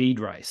the speed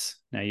race.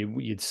 Now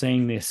you'd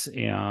seen this,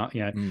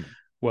 Mm,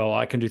 well,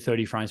 I can do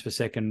 30 frames per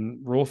second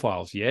raw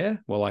files. Yeah.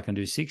 Well, I can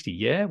do 60.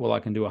 Yeah. Well, I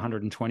can do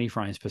 120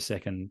 frames per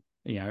second,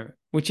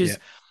 which yeah,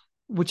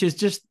 is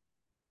just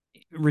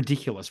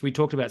ridiculous. We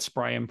talked about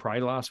spray and pray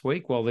last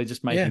week. Well, they're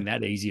just yeah, making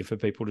that easier for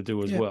people to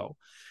do as yeah, well.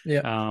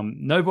 yeah.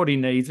 Nobody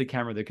needs a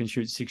camera that can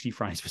shoot 60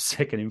 frames per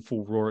second in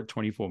full RAW at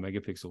 24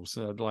 megapixels.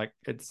 So, like,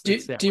 it's Do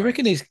you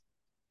reckon outrageous.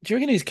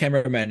 these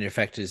camera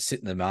manufacturers sit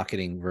in the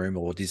marketing room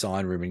or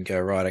design room and go,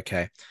 right,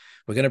 okay,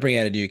 we're going to bring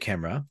out a new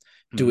camera.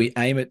 Do Mm. we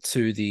aim it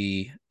to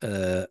the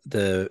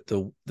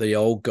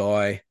old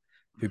guy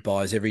who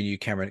buys every new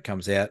camera that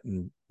comes out,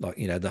 and, like,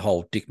 the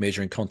whole dick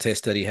measuring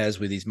contest that he has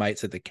with his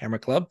mates at the camera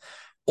club,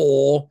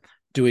 or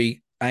do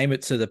we aim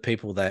it to the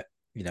people that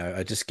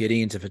are just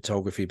getting into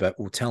photography, but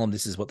we'll tell them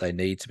this is what they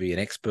need to be an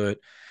expert?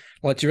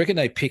 Like, do you reckon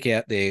they pick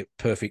out their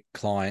perfect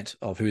client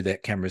of who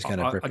that camera is going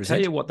to I tell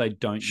represent? you what they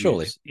don't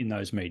Surely. use in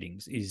those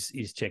meetings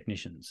is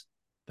technicians.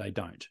 They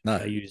don't. No,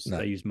 They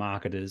no. use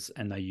marketers,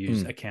 and they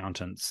use Mm.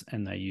 accountants,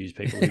 and they use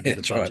people who do the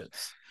That's right.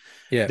 budgets.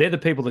 Yeah. They're the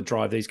people that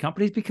drive these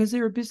companies because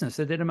they're a business.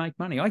 They're there to make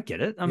money. I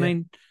get it. I Yeah.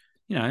 mean,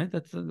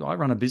 I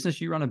run a business.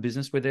 You run a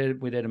business. We're there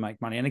to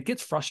make money, and it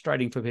gets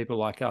frustrating for people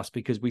like us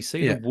because we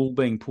see the Yeah. wool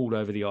being pulled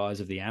over the eyes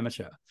of the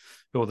amateur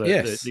or the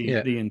Yes. the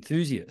Yeah. the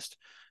enthusiast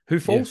who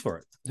Yeah. falls for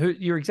it.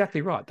 You're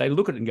exactly right. They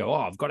look at it and go,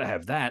 "Oh, I've got to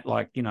have that."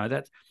 Like,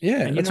 that's,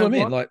 Yeah. and you That's know what I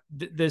mean. what? Like,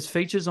 There's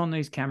features on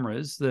these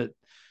cameras that,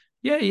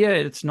 yeah,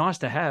 it's nice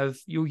to have.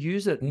 You'll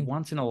use it mm,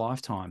 once in a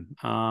lifetime,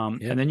 yeah.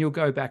 and then you'll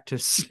go back to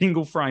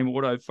single frame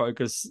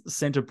autofocus,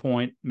 center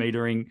point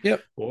metering,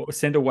 Yep. or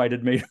center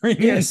weighted metering, and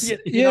Yes. you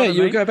know Yeah. what I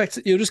mean?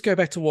 You'll just go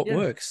back to what Yeah.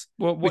 works,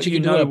 Well, which what you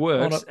can do on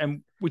works, a,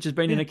 and which has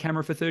been in yeah. a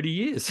camera for 30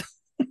 years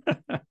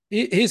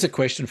Here's a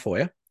question for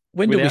you.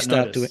 When do we without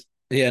start doing, notice.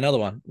 yeah, another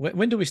one.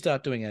 When do we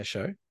start doing our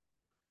show?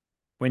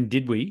 When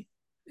did we?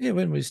 Yeah.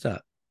 When do we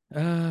start?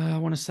 I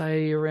want to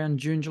say around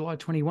June, July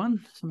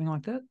 21, something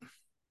like that.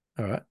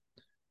 All right.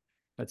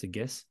 That's a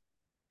guess,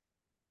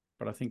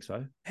 but I think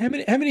so. How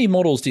many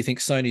models do you think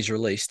Sony's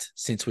released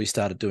since we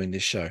started doing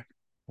this show?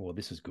 Well,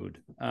 this is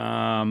good.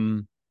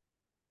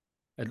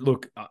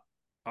 Look,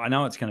 I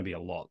know it's going to be a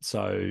lot,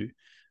 so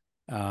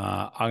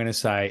I'm going to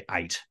say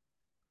 8.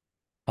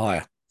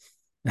 Higher.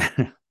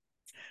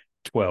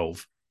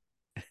 12.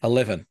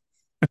 11.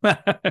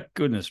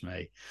 Goodness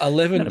me.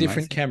 11 Isn't that different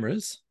amazing?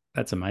 cameras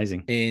That's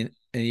amazing. in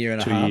a year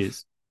and a 2 half.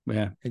 years.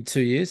 Yeah. In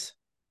 2 years.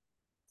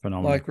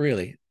 Phenomenal. Like,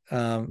 really.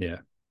 Yeah.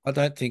 I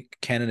don't think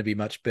Canon would be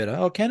much better.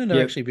 Oh, Canon are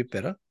Yeah. actually a bit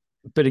better.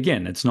 But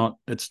again, it's not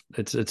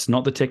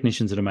the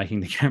technicians that are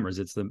making the cameras.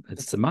 It's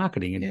the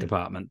marketing Yeah.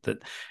 department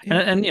that, Yeah.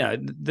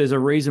 and there's a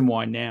reason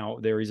why now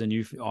there is a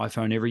new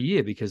iPhone every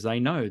year, because they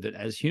know that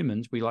as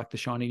humans we like the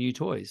shiny new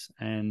toys,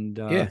 and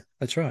Yeah,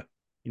 that's right.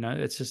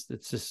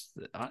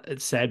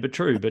 it's sad but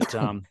true. But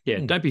yeah,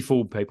 Hmm. don't be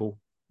fooled, people.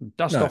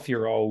 Dust No. off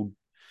your old,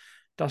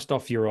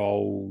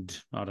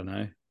 I don't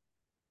know,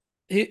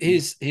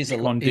 Here's a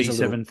lot. Nikon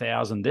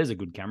D7000. There's a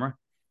good camera.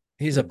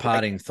 Here's a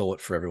parting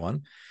thought for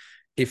everyone.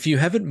 If you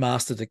haven't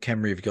mastered the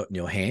camera you've got in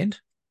your hand,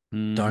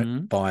 Mm-hmm.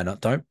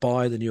 don't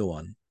buy the new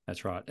one.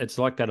 That's right. It's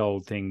like that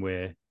old thing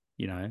where,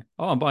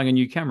 I'm buying a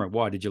new camera.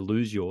 Why did you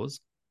lose yours?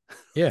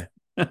 Yeah.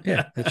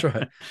 Yeah, that's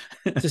right.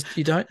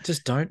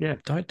 Don't Yeah.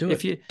 do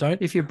it.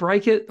 Don't. If you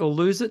break it or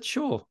lose it,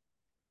 sure,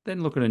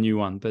 then look at a new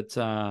one. But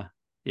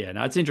yeah,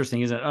 no, it's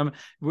interesting, isn't it?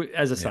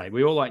 As I say,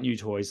 we all like new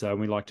toys, though, and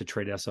we like to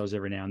treat ourselves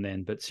every now and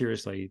then. But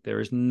seriously, there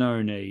is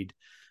no need.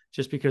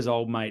 Just because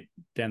old mate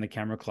down the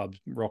camera club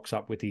rocks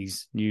up with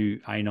his new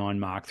A9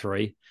 Mark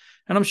III,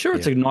 and I'm sure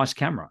it's a nice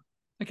camera.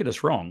 Don't get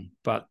us wrong,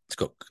 but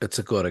it's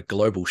got a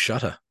global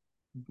shutter.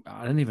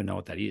 I don't even know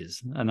what that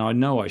is, and I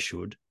know I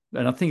should.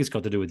 And I think it's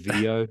got to do with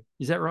video.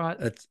 Is that right?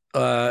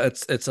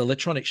 It's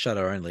electronic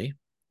shutter only,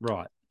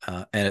 right?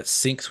 And it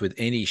syncs with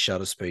any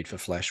shutter speed for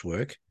flash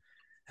work,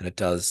 and it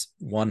does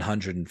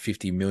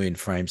 150 million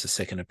frames a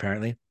second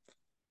apparently.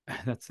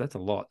 That's a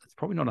lot. It's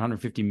probably not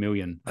 150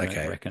 million. I don't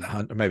Okay, reckon.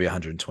 maybe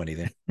 120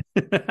 then.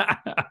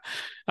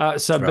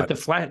 But Right.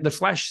 the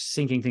flash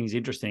syncing thing is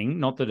interesting.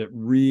 Not that it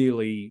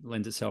really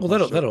lends itself Well, much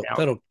that'll to that'll our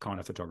that'll kind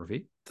of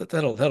photography.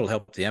 that'll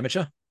help the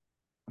amateur.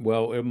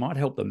 Well, it might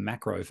help the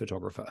macro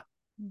photographer,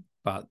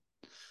 but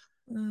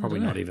I probably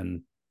don't know. not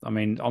even. I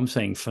mean, I'm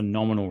seeing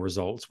phenomenal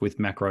results with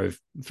macro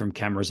from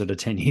cameras that are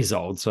 10 years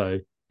old. So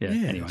yeah.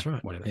 Yeah, Anyway, that's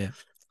right. whatever. Yeah,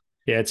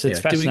 Yeah, it's yeah.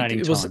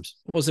 fascinating times.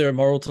 Was there a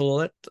moral to all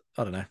that?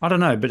 I don't know. I don't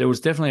know, but it was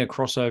definitely a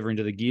crossover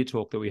into the gear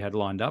talk that we had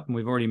lined up, and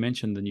we've already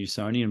mentioned the new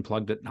Sony and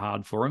plugged it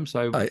hard for him.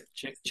 So I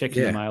check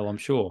in the Yeah, mail, I'm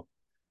sure.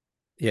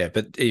 yeah.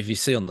 But if you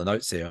see on the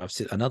notes there, I've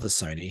said another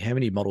Sony. How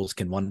many models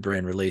can one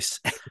brand release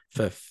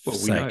for Well,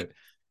 sake?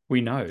 we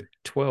know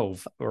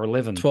 12 or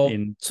 11 12,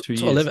 in 2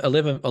 years.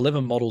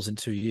 11 models in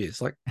 2 years.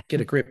 Like,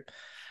 get a grip. It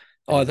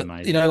Oh, is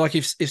amazing. like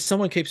if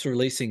someone keeps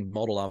releasing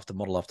model after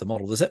model after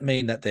model, does that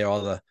mean that they're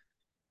either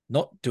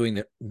not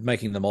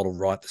making the model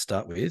right to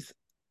start with,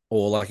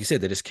 or like you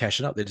said, they're just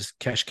cashing up, they're just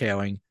cash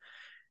cowing.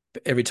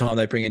 Every time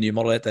they bring a new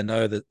model out, they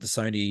know that the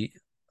Sony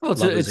Well,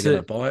 lovers are going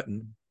to buy it.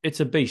 And it's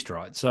a beast,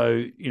 right?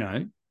 So,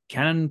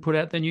 Canon put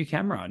out their new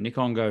camera.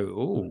 Nikon go,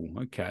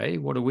 oh, okay,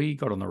 what do we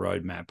got on the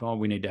roadmap? Oh,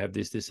 we need to have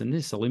this, this, and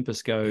this.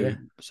 Olympus go, yeah,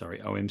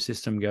 sorry, OM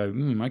System go,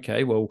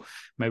 okay, well,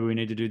 maybe we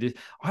need to do this.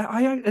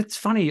 It's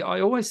funny. I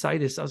always say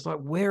this. I was like,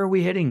 where are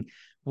we heading?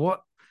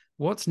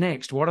 What's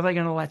next? What are they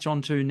going to latch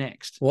onto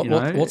next?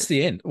 what's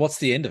the end? What's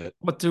the end of it?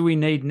 What do we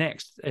need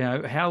next?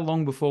 How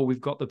long before we've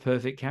got the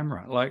perfect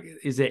camera? Like,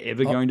 is there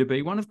ever Oh, going to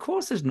be one? Of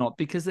course there's not,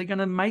 because they're going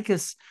to make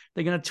us,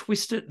 they're going to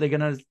twist it. They're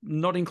going to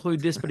not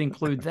include this, but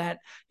include that.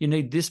 You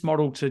need this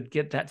model to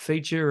get that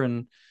feature.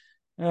 And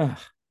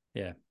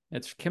yeah,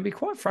 it can be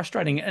quite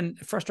frustrating, and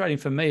frustrating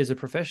for me as a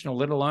professional,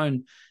 let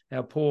alone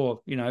our poor,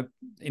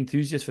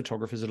 enthusiast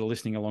photographers that are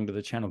listening along to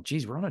the channel.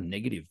 Geez, we're on a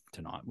negative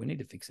tonight. We need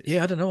to fix this.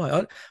 yeah, I don't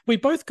know. We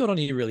both got on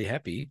here really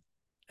happy,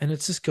 and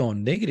it's just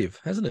gone negative,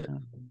 hasn't it?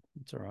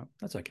 It's all right.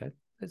 That's okay.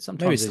 Maybe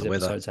Sometimes it's these the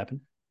weather. episodes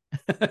happen.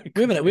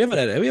 We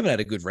haven't had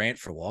a good rant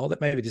for a while. That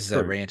maybe this is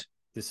our True. rant.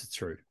 This is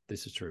true.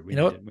 This is true. You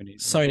know what, We need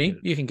to Sony,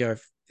 get you can go.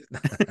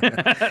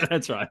 it.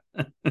 That's right.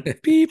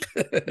 Beep.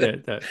 Yeah,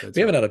 that's We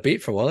haven't right. had a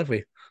beep for a while, have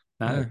we?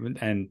 No,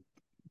 and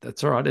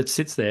that's all right. It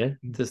sits there,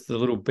 just the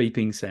little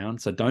beeping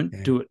sound. So don't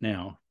Yeah. do it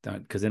now.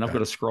 Don't, because then I've got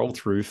to scroll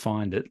through,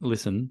 find it,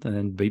 listen, and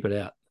then beep it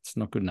out. It's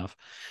not good enough.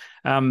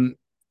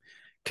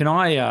 Can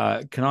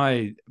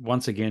I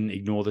once again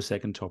ignore the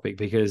second topic,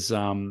 because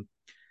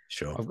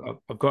Sure.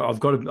 I've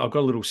got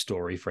a little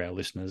story for our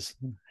listeners.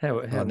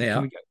 How can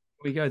Now. we go?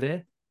 Can we go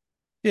there?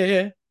 Yeah,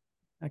 yeah.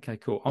 Okay,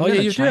 cool. Oh,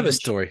 yeah, you do have a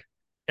story.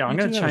 Yeah, I'm You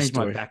going do to have a change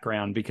my story.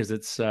 background because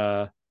it's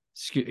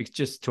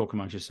just talk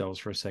amongst yourselves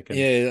for a second.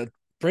 Yeah,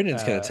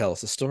 Brendan's going to Uh, tell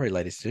us a story,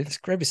 ladies and gents.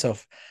 Grab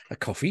yourself a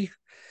coffee,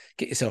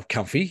 get yourself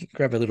comfy,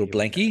 grab a little Here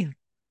we go. blankie.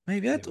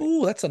 Maybe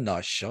that's a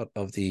nice shot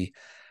of the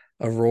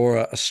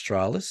Aurora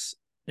Australis.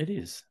 It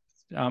is.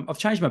 I've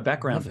changed my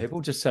background, Lovely.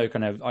 people, just so I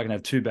can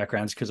have two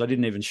backgrounds, because I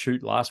didn't even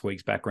shoot last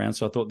week's background,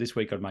 so I thought this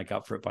week I'd make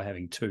up for it by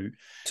having two.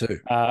 Too.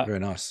 Uh, Very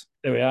nice.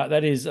 there we are.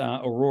 That is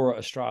Aurora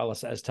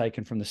Australis, as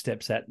taken from the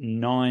steps at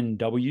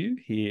 9W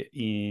here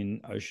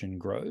in Ocean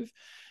Grove.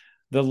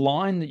 The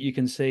line that you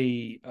can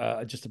see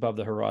just above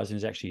the horizon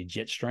is actually a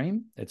jet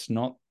stream. It's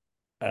not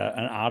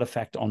an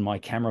artifact on my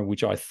camera,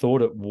 which I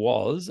thought it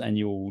was, and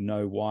you'll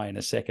know why in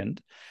a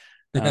second.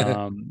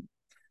 I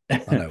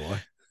know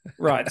why.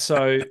 Right.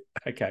 So,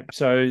 okay.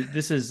 So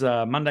this is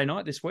Monday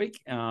night this week.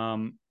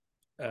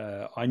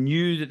 I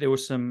knew that there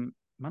was some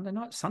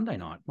Sunday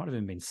night, might have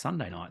even been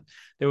Sunday night.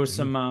 There was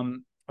some,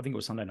 I think it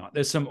was Sunday night.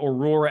 There's some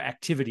Aurora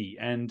activity,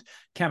 and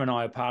Cam and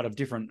I are part of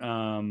different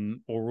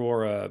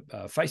Aurora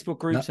Facebook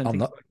groups and I'm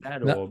things not. like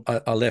that. No,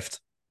 Or I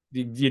left.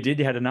 you did,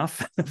 you had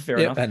enough. Fair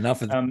Yep, enough. had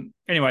nothing.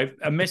 Anyway,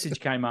 a message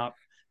came up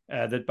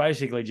that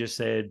basically just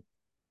said,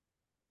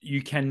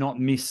 you cannot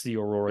miss the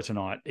Aurora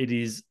tonight. It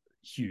is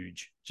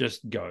huge.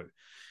 Just go.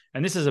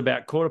 And this is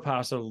about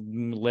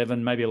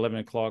 11:15, maybe 11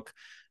 o'clock.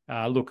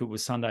 Look, it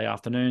was Sunday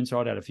afternoon, so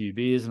I'd had a few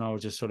beers and I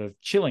was just sort of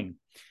chilling.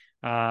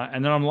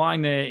 And then I'm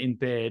lying there in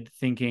bed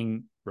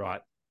thinking,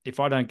 right, if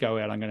I don't go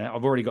out,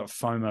 I've already got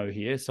FOMO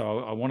here.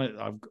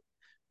 So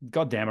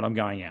God damn it, I'm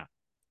going out.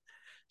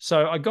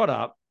 So I got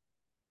up,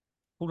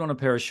 pulled on a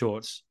pair of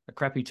shorts, a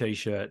crappy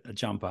t-shirt, a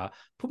jumper,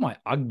 put my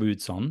Ugg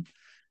boots on.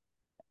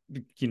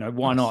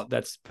 Why not?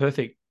 That's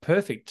perfect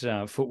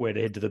footwear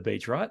to head to the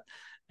beach, right?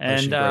 And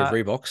Ocean Grove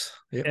Reeboks.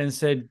 Yep. and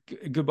said,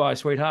 goodbye,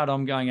 sweetheart.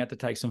 I'm going out to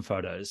take some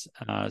photos.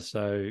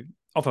 So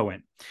off I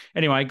went.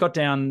 Anyway, got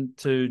down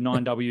to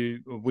 9W,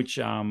 which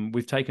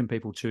we've taken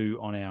people to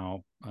on our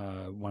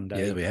one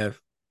day. Yeah, we have.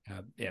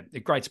 A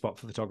great spot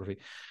for photography.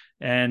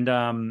 And,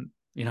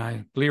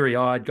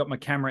 bleary-eyed, got my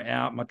camera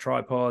out, my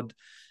tripod,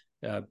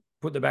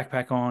 put the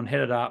backpack on,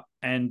 headed up.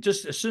 And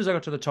just as soon as I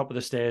got to the top of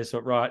the stairs,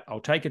 thought, right, I'll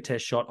take a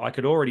test shot. I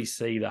could already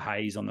see the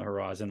haze on the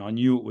horizon. I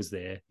knew it was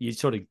there. You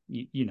sort of,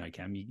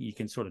 Cam, you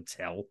can sort of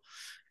tell.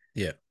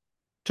 Yeah.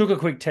 Took a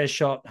quick test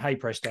shot. Hey,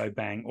 presto,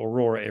 bang,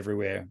 Aurora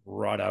everywhere.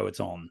 Righto, it's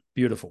on.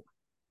 Beautiful.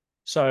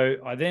 So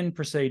I then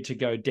proceed to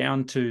go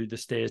down to the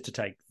stairs to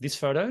take this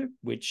photo,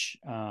 which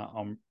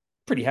I'm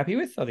pretty happy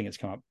with. I think it's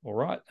come up all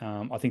right.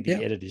 I think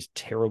the edit is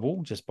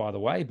terrible, just by the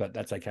way, but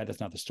that's okay. That's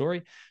another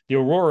story. The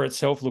aurora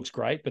itself looks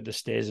great, but the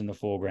stairs in the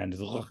foreground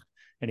is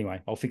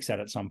anyway. I'll fix that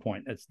at some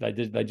point.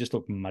 They just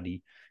look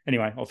muddy.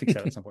 Anyway, I'll fix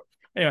that at some point.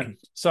 Anyway,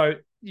 so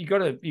you got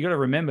to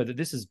remember that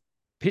this is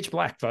pitch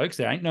black, folks.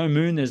 There ain't no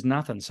moon. There's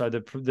nothing. So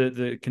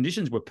the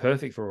conditions were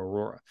perfect for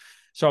aurora.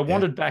 So I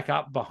wandered back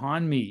up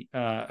behind me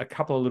a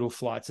couple of little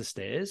flights of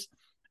stairs,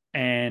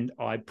 and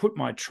I put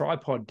my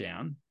tripod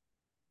down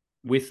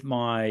with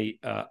my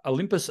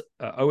Olympus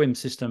OM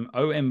system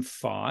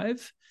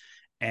OM5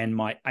 and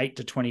my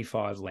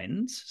 8-25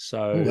 lens.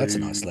 So that's a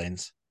nice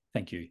lens.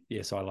 Thank you.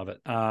 Yes, I love it.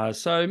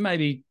 So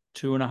maybe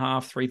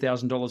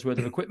 $2,500-$3,000 worth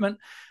of equipment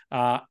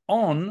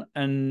on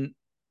an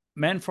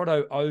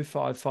Manfrotto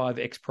 055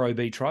 X Pro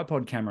B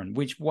tripod camera,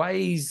 which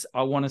weighs,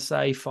 I want to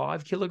say,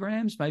 5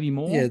 kilograms, maybe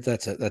more. Yeah,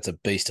 that's a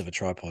beast of a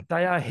tripod.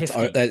 They are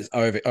hefty. That's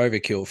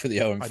overkill for the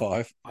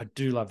OM5. I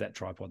do love that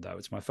tripod, though.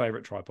 It's my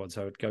favorite tripod,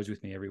 so it goes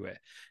with me everywhere.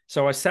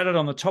 So I sat it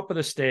on the top of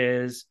the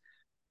stairs,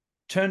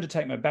 turned to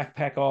take my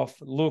backpack off,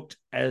 looked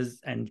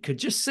and could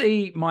just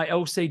see my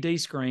LCD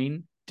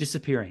screen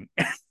disappearing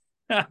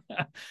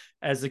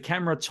as the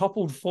camera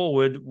toppled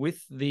forward with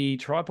the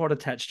tripod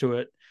attached to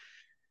it.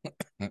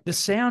 The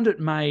sound it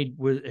made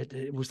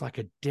was like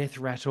a death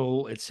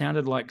rattle. It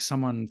sounded like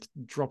someone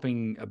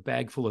dropping a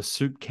bag full of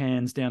soup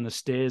cans down the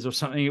stairs or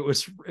something. It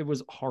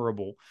was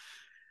horrible.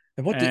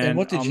 And what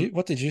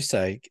did you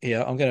say?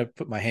 Yeah, I'm going to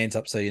put my hands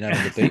up so you know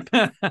the beep.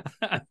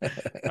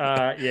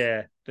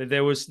 Yeah,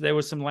 there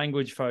was some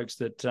language, folks,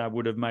 that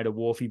would have made a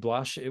Wharfie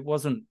blush. It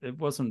wasn't.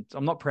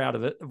 I'm not proud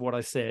of what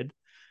I said.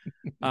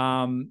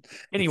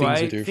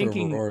 Anyway,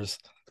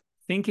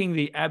 thinking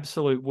the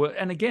absolute word.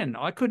 And again,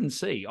 I couldn't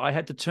see. I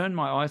had to turn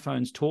my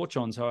iPhone's torch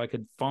on so I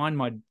could find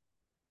my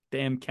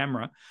damn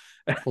camera.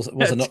 Was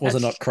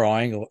it not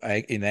crying or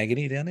in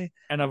agony down there?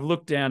 And I've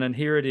looked down and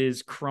here it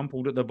is,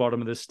 crumpled at the bottom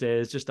of the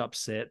stairs, just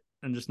upset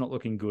and just not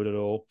looking good at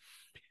all.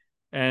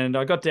 And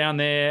I got down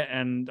there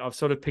and I've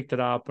sort of picked it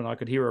up and I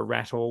could hear a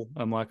rattle.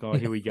 I'm like, oh,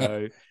 here we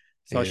go.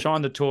 So I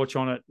shined the torch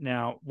on it.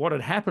 Now, what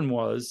had happened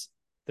was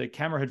the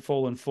camera had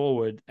fallen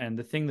forward and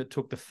the thing that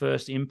took the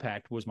first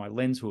impact was my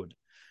lens hood.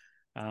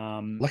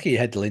 Lucky you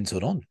had the lens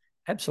hood on.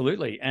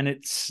 Absolutely. And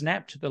it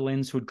snapped the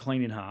lens hood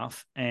clean in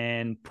half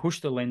and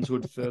pushed the lens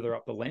hood further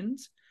up the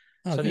lens.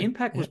 So the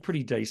impact was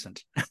pretty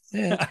decent.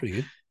 Yeah, that's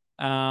pretty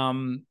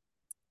good.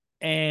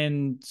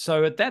 And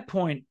so at that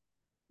point,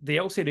 the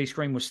LCD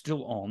screen was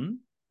still on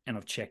and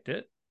I've checked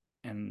it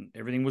and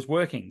everything was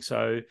working.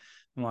 So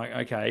I'm like,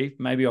 okay,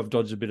 maybe I've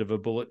dodged a bit of a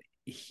bullet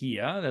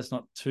here. That's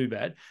not too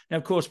bad. Now,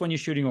 of course, when you're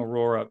shooting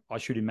aurora, I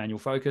shoot in manual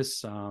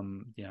focus,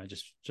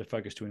 just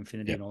focus to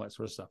infinity and all that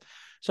sort of stuff.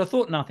 So I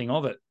thought nothing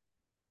of it.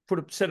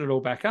 Set it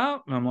all back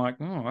up, and I'm like,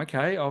 oh,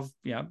 okay.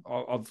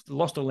 I've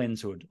lost a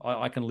lens hood.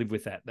 I can live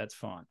with that. That's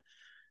fine.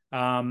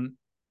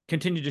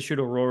 Continued to shoot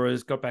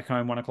auroras. Got back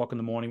home 1 o'clock in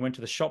the morning. Went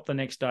to the shop the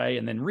next day,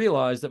 and then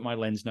realized that my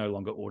lens no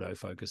longer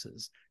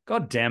autofocuses.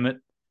 God damn it!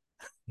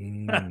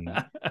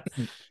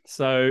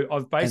 So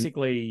I've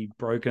basically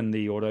broken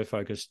the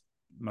autofocus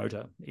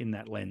motor in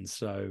that lens.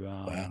 So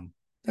wow,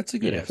 that's a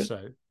good effort.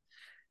 So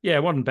yeah,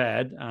 it wasn't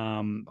bad.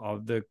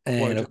 The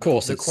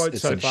quote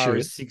so far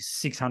is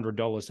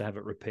 $600 to have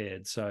it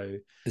repaired. So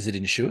is it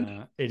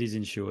insured? It is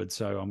insured.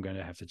 So I'm going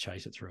to have to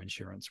chase it through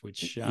insurance.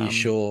 Which you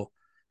sure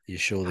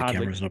the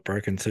camera's not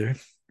broken too?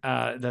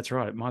 That's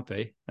right. It might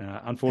be.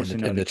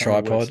 Unfortunately, and the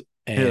tripod.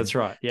 Yeah, that's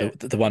right. Yeah,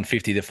 the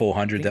 150, the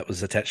 400 that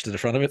was attached to the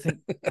front of it.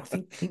 I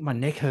think my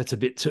neck hurts a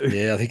bit too.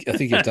 Yeah, I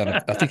think you've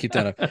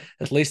done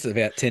at least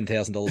about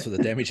 $10,000 worth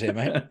of damage there,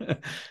 mate.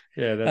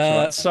 Yeah,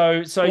 that's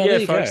right. So well,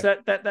 yeah, folks,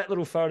 that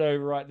little photo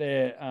right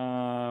there.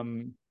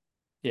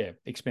 Yeah,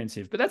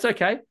 expensive, but that's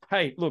okay.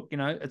 Hey, look,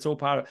 it's all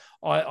part of.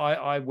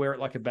 I wear it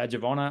like a badge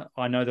of honor.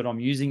 I know that I'm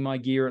using my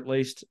gear at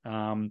least.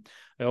 I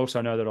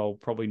also know that I'll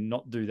probably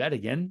not do that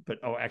again,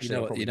 but I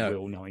probably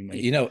will, knowing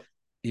me. You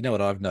know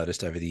what I've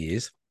noticed over the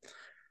years.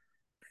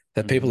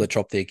 That people that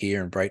drop their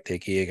gear and break their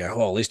gear go,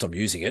 oh, at least I'm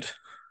using it.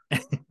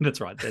 That's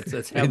right.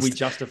 That's how we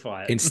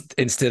justify it.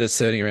 Instead of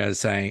turning around and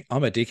saying,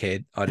 I'm a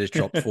dickhead, I just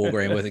dropped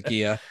 $4,000 worth of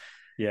gear.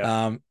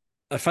 Yeah.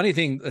 A funny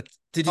thing,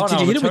 did you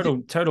hit it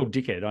with total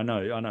dickhead? I know.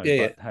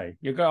 Yeah, but hey,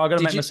 I got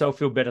to make myself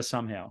feel better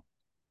somehow.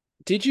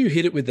 Did you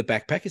hit it with the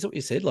backpack? Is that what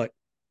you said? Like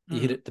you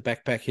hit it, the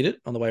backpack hit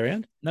it on the way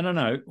around?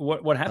 No.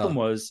 What happened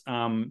was,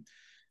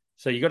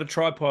 so you got a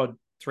tripod,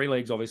 3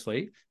 legs,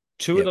 obviously.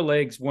 2 of the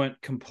legs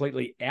weren't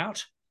completely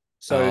out.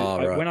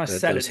 So when I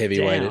sat it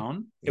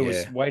down, it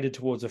was weighted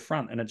towards the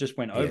front and it just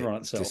went over on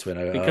itself. Just went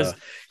over.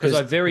 Because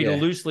I very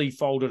loosely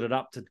folded it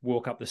up to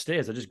walk up the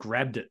stairs. I just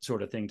grabbed it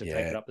sort of thing to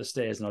take it up the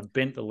stairs and I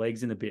bent the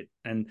legs in a bit.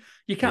 And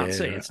you can't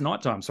see. It's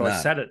nighttime. So I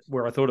sat it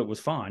where I thought it was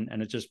fine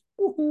and it just,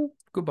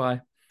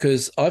 goodbye.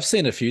 Because I've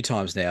seen it a few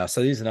times now.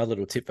 So here's another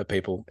little tip for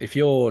people. If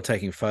you're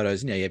taking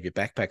photos, you have your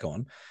backpack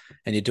on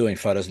and you're doing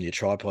photos on your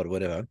tripod or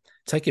whatever,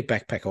 take your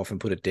backpack off and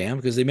put it down,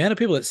 because the amount of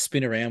people that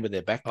spin around with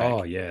their backpack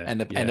Oh yeah, and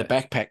the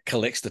backpack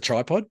collects the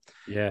tripod.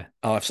 yeah.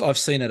 I've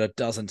seen it a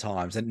dozen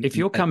times, and If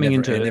you're it coming never,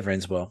 into it never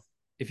ends well.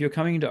 If you're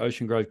coming into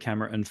Ocean Grove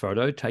Camera and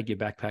Photo, take your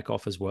backpack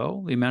off as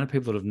well. The amount of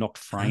people that have knocked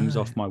frames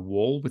off my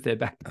wall with their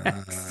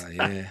backpacks.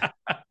 Yeah.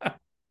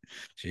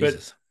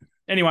 Jesus.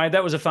 But anyway,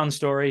 that was a fun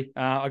story.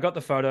 I got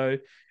the photo.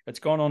 It's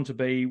gone on to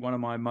be one of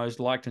my most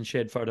liked and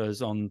shared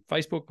photos on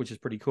Facebook, which is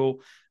pretty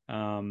cool.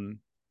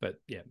 But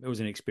yeah, it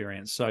was an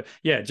experience. So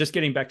yeah, just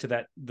getting back to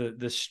that,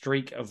 the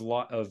streak of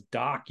light of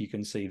dark you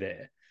can see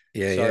there.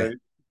 Yeah, so yeah.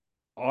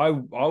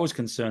 I was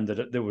concerned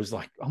that there was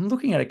like, I'm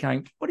looking at it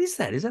going, what is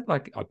that? Is that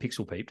like, I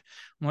pixel peeped.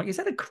 I'm like, is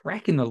that a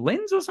crack in the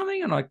lens or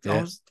something? And I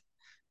was,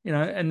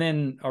 and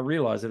then I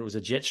realized that it was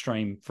a jet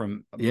stream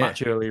from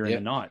much earlier in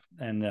the night,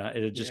 and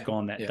it had just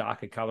gone that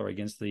darker color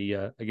against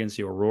the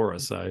aurora.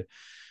 So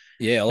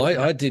yeah, well,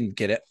 I didn't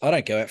get it. I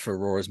don't go out for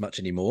auroras much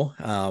anymore.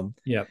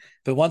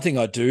 But one thing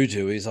I do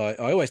is I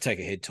always take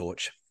a head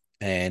torch,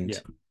 and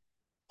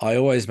I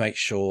always make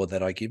sure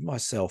that I give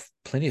myself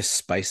plenty of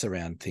space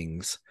around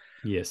things.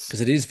 Yes. Because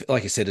it is,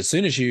 like you said, as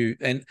soon as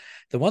and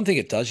the one thing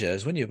it does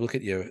is when you look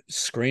at your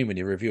screen, when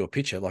you review a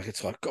picture, like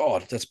it's like,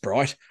 God, that's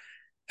bright.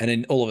 And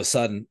then all of a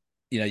sudden,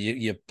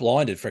 you're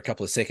blinded for a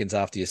couple of seconds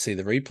after you see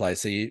the replay.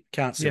 So you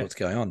can't see what's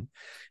going on.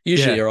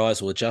 Usually your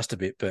eyes will adjust a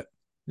bit, but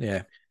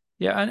yeah.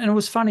 Yeah. And it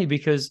was funny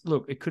because,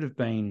 look, it could have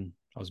been,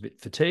 I was a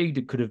bit fatigued.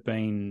 It could have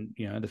been,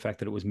 the fact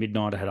that it was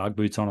midnight. I had Ugg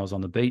boots on. I was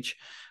on the beach.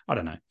 I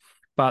don't know.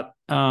 But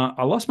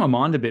I lost my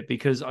mind a bit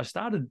because I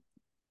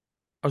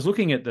was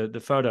looking at the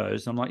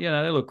photos. I'm like,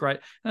 they look great.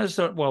 And I just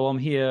thought, well, I'm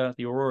here.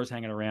 The aurora's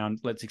hanging around.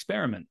 Let's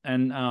experiment.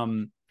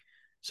 And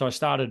so I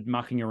started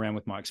mucking around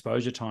with my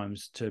exposure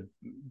times to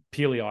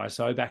peel the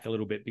ISO back a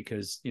little bit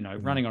because,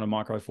 running on a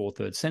micro four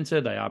thirds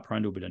sensor, they are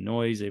prone to a bit of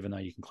noise, even though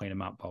you can clean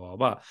them up, blah, blah,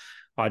 blah.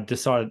 I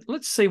decided,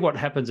 let's see what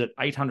happens at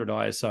 800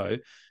 ISO,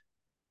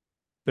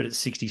 but at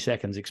 60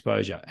 seconds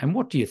exposure. And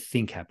what do you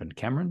think happened,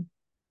 Cameron?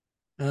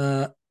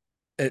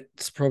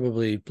 It's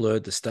probably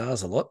blurred the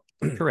stars a lot.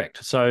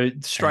 Correct. So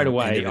straight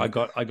away, I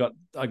got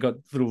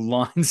little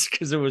lines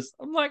because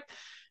I'm like,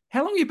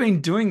 how long have you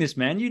been doing this,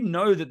 man? You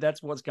know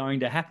that's what's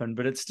going to happen,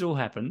 but it still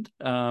happened.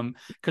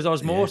 Because I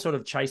was more sort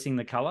of chasing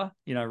the color,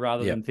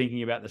 rather than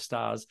thinking about the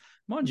stars.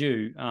 Mind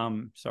you,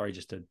 sorry,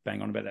 just to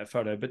bang on about that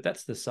photo, but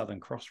that's the Southern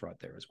Cross right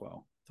there as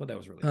well. I thought that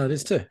was really cool. It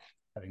is too.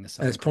 Having the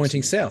and it's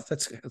pointing south.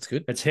 That's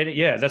good. It's heading.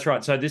 Yeah, that's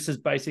right. So this is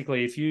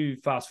basically, if you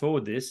fast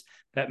forward this,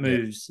 that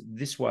moves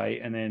this way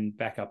and then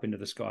back up into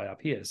the sky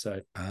up here. So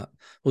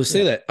we'll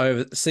see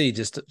that see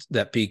just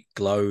that big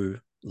glow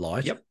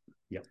light.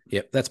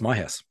 Yep. That's my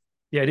house.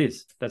 Yeah, it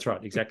is. That's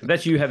right. Exactly.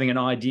 That's you having an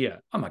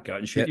idea. I might go out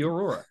and shoot the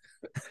aurora.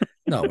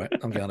 No,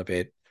 I'm going to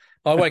bed.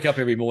 I wake up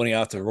every morning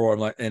after aurora. I'm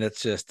like, and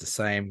it's just the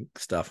same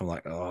stuff. I'm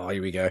like, oh,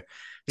 here we go.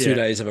 2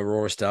 days of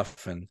aurora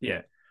stuff, and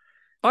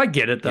I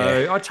get it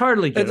though. I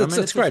totally get it.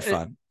 It's great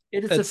fun.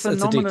 It's a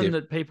phenomenon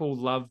that people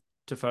love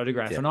to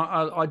photograph, and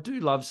I do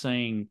love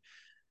seeing.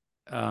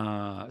 So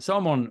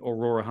I'm on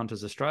Aurora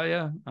Hunters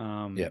Australia.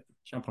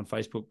 Jump on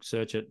Facebook,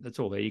 search it. That's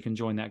all there. You can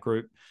join that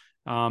group.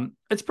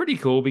 It's pretty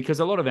cool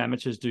because a lot of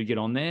amateurs do get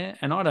on there,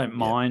 and I don't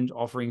mind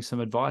offering some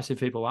advice if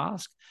people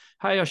ask,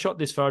 hey, I shot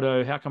this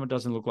photo, how come it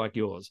doesn't look like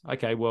yours?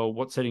 Okay, well,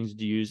 what settings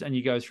did you use? And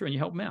you go through and you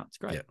help them out. It's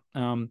great.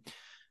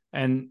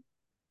 And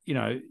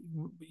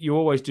you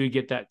always do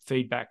get that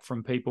feedback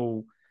from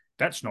people,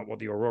 that's not what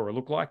the aurora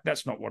looked like,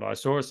 that's not what I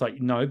saw. It's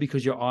like, no,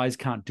 because your eyes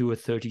can't do a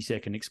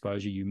 30-second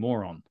exposure, you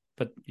moron.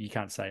 But you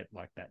can't say it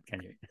like that,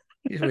 can you?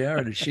 Yes, we are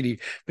in a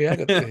shitty, we are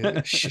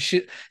got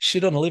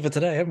shit on the liver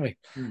today, haven't we?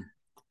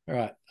 All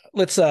right,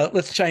 let's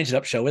change it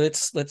up, shall we?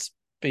 Let's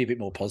be a bit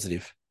more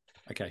positive.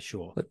 Okay,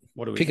 sure.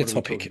 What do we pick a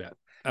topic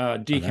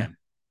about? Deer cam.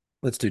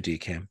 Let's do deer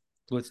cam.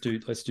 Let's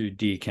do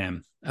deer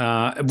cam.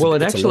 Well,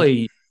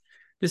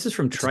 this is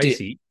from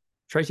Tracy.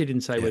 Tracy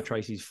didn't say where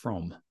Tracy's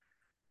from.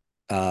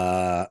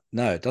 No,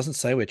 it doesn't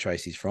say where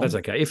Tracy's from. That's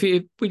okay.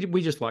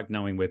 We just like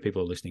knowing where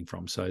people are listening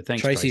from. So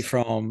thanks, Tracy.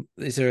 From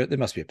there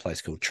must be a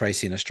place called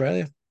Tracy in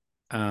Australia.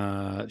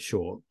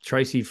 Sure.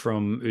 Tracy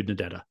from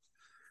Udnadatta.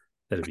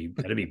 That'd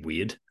be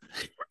weird.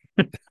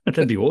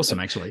 That'd be awesome,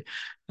 actually.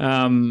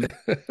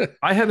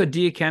 I have a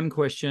deer cam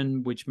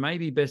question, which may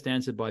be best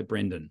answered by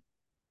Brendan.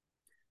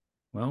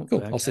 Well, cool.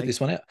 Okay. I'll set this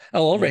one out.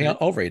 I'll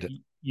read it.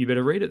 You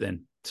better read it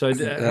then. So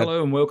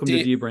hello and welcome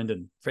to Dear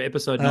Brendan for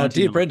episode 99.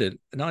 Dear Brendan,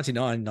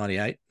 99,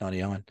 98,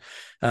 99.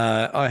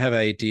 I have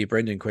a Dear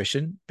Brendan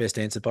question, best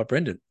answered by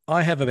Brendan.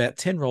 I have about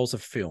 10 rolls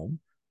of film,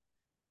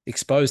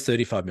 exposed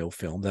 35mm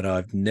film that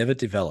I've never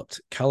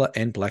developed, color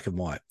and black and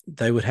white.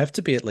 They would have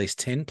to be at least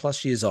 10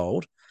 plus years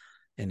old,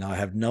 and I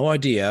have no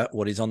idea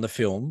what is on the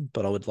film,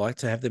 but I would like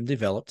to have them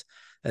developed,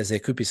 as there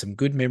could be some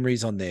good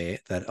memories on there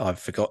that I've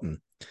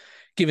forgotten.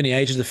 Given the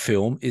age of the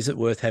film, is it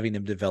worth having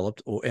them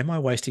developed, or am I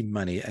wasting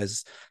money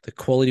as the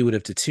quality would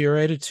have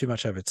deteriorated too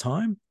much over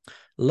time?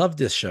 Love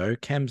this show.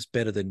 Cam's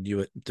better than you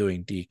at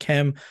doing Dear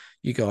Cam.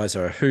 You guys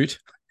are a hoot.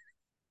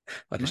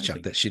 I just chucked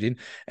Amazing. that shit in.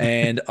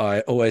 And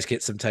I always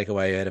get some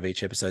takeaway out of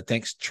each episode.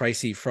 Thanks,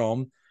 Tracy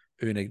from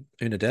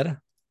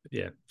Unadilla.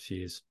 Yeah,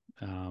 she is.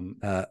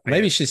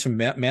 Maybe she's from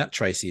Mount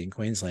Tracy in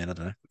Queensland. I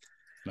don't know.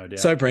 No doubt.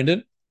 So,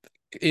 Brendan,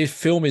 if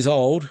film is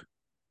old,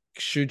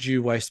 should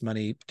you waste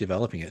money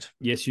developing it?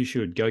 Yes, you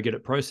should. Go get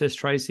it processed,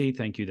 Tracy.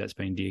 Thank you. That's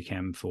been Dear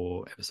Cam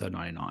for episode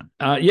 99.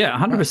 Yeah,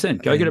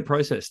 100%. Go get it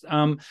processed.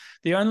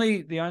 The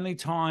only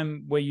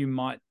time where you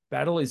might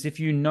battle is if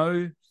you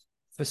know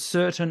for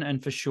certain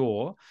and for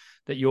sure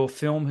that your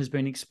film has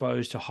been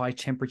exposed to high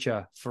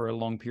temperature for a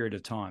long period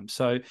of time.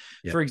 So,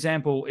 for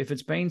example, if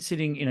it's been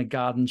sitting in a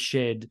garden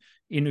shed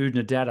in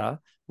Oodnadatta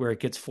where it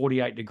gets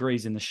 48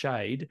 degrees in the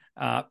shade,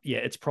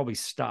 it's probably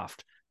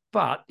stuffed.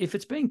 But if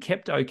it's been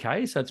kept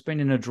okay, so it's been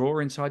in a drawer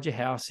inside your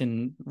house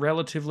in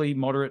relatively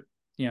moderate,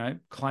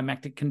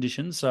 climactic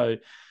conditions, so,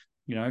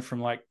 from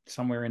like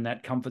somewhere in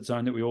that comfort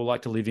zone that we all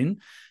like to live in,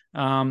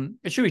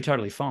 it should be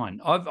totally fine.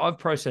 I've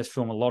processed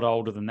film a lot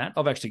older than that.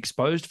 I've actually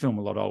exposed film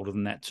a lot older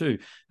than that too.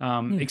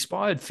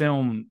 Expired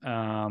film,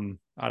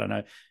 I don't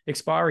know.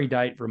 Expiry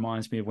date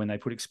reminds me of when they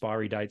put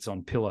expiry dates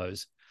on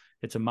pillows.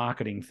 It's a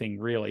marketing thing,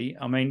 really.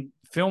 I mean,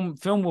 film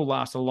will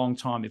last a long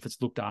time if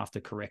it's looked after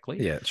correctly.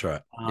 Yeah, that's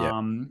right.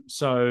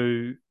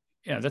 So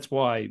that's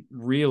why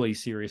really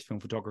serious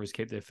film photographers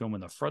keep their film in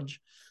the fridge.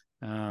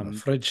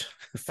 Fridge.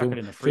 Chuck it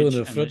in the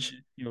fridge.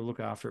 You'll look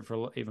after it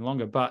for even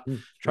longer. But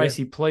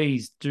Tracy,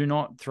 please do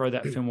not throw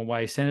that film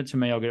away. Send it to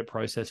me. I'll get it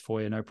processed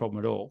for you. No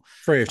problem at all.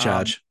 Free of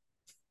charge.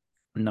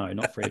 No,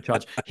 not free of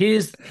charge.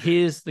 Here's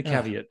the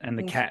caveat and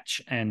the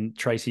catch. And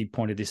Tracy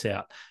pointed this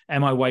out.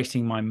 Am I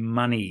wasting my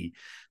money?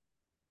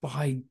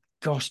 By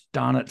gosh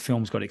darn it,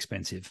 films got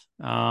expensive.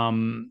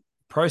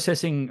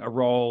 Processing a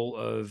roll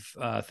of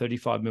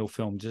 35mm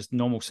film, just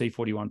normal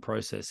C41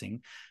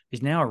 processing,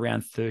 is now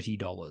around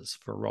 $30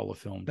 for a roll of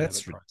film.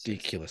 That's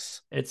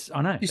ridiculous.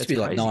 I know. It used to be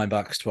like $9,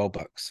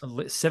 $12.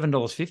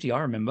 $7.50, I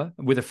remember,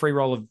 with a free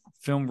roll of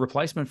film,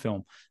 replacement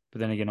film. But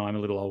then again, I'm a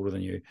little older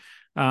than you.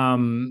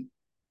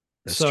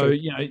 True.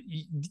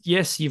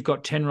 Yes, you've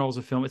got 10 rolls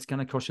of film. It's going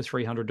to cost you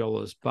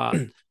 $300, but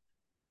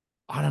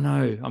I don't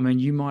know. I mean,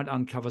 you might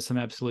uncover some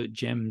absolute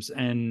gems.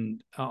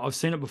 And I've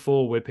seen it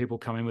before where people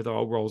come in with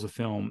old rolls of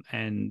film,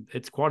 and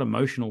it's quite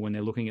emotional when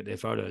they're looking at their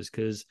photos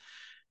because,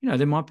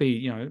 there might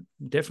be,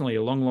 definitely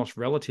a long lost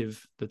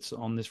relative that's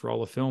on this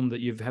roll of film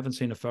that you haven't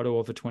seen a photo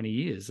of for 20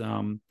 years.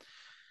 Who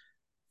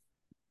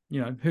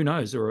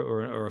knows,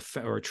 or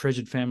a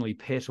treasured family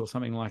pet or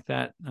something like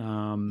that.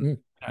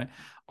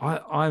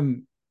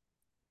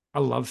 I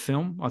love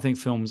film. I think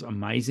film's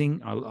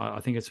amazing. I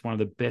think it's one of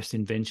the best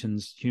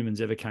inventions humans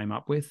ever came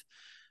up with.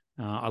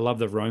 I love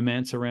the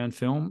romance around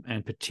film,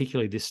 and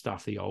particularly this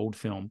stuff, the old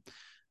film.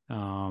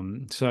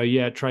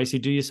 Tracy,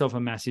 do yourself a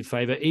massive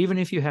favor, even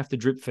if you have to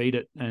drip feed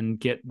it and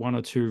get one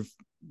or two,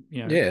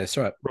 that's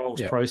right,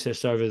 rolls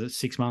processed over the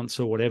 6 months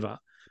or whatever.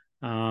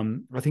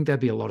 I think that'd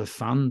be a lot of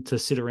fun to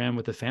sit around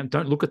with the family.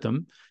 Don't look at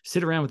them.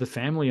 Sit around with the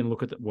family and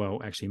look at them.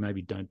 Well, actually,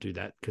 maybe don't do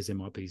that because there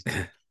might be.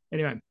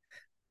 Anyway.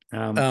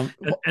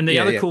 And the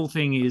other cool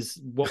thing is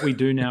what we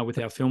do now with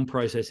our film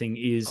processing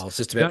is I was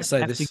just about to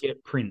say this. To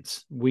get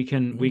prints. We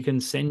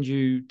can send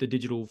you the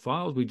digital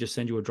files. We just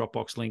send you a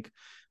Dropbox link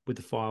with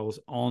the files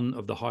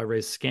of the high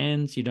res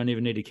scans. You don't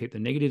even need to keep the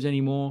negatives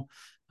anymore.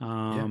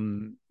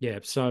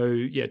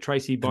 So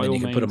Tracy, by all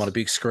means, you can put them on a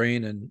big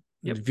screen and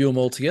view them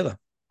all together.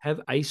 Have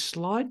a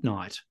slide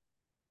night.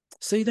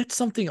 See, that's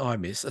something I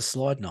miss, a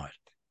slide night.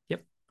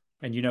 Yep.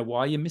 And you know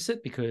why you miss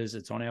it? Because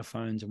it's on our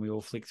phones and we all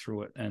flick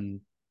through it,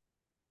 and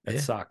it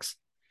sucks.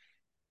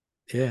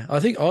 Yeah, I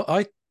think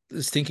I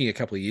was thinking a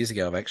couple of years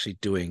ago of actually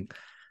doing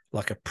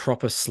like a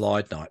proper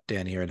slide night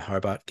down here in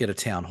Hobart, get a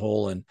town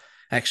hall and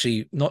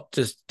actually not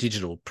just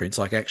digital prints,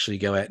 like actually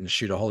go out and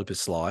shoot a whole heap of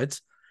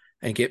slides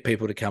and get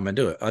people to come and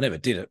do it. I never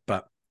did it,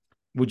 but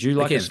would you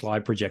like a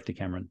slide projector,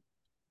 Cameron?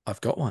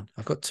 I've got one.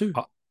 I've got two.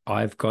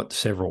 I've got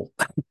several.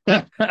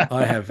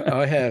 I have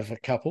a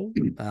couple.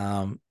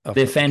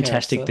 They're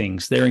fantastic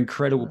things. They're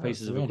incredible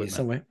pieces of equipment.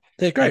 Somewhere.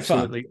 They're great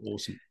Absolutely fun.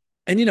 Awesome.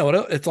 And you know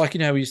what? It's like,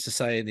 we used to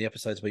say in the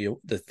episodes where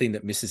the thing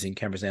that misses in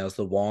cameras now is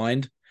the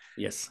wind.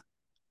 Yes.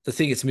 The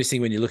thing it's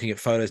missing when you're looking at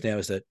photos now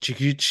is the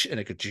and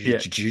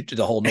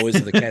the whole noise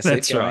of the cassette.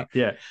 That's going.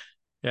 Right.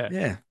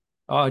 Yeah.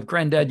 Oh,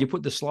 granddad, you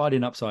put the slide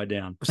in upside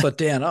down. Upside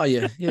down. Oh,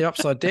 yeah. Yeah,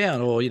 upside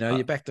down. Or,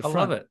 you're back to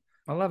front.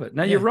 I love it.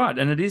 No, you're right.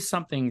 And it is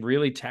something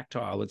really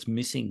tactile. It's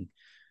missing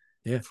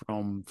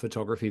from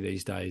photography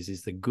these days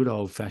is the good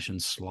old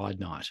fashioned slide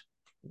night.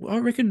 Well, I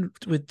reckon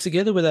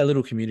together with our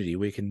little community,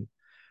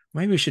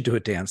 maybe we should do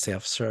it down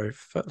south. So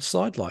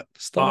slide light.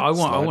 I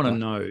want to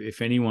know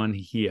if anyone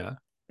here,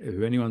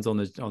 who anyone's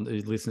who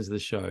listens to the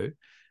show,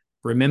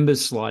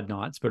 remembers slide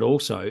nights, but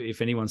also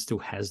if anyone still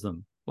has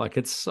them. Like,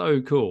 it's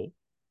so cool.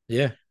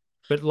 Yeah.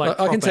 But like,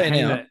 I can say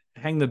now,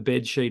 hang the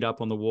bed sheet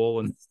up on the wall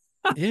and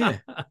yeah.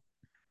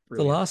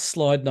 The last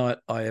slide night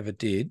I ever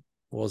did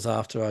was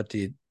after I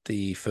did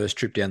the first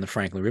trip down the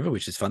Franklin River,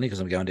 which is funny because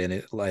I'm going down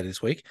it later this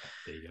week.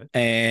 There you go.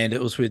 And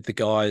it was with the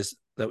guys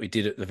that we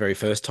did it the very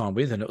first time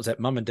with, and it was at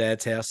Mum and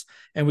Dad's house.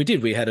 And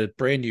we had a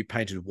brand new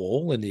painted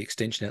wall in the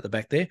extension out the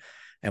back there.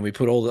 And we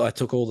put I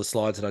took all the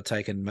slides that I'd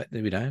taken, about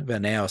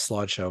an hour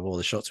slideshow of all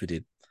the shots we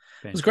did.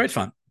 Fantastic. It was great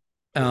fun.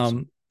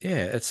 Awesome.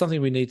 Yeah, it's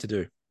something we need to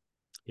do.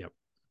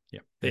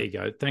 Yep. There you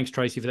go. Thanks,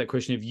 Tracy, for that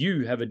question. If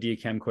you have a Dear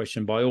Cam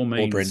question, by all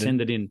means, send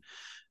it in.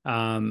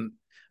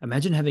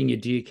 Imagine having your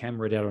Dear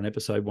Cam read out on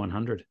episode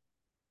 100.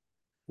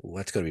 Well,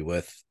 that's got to be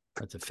worth.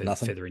 That's a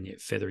feather in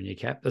your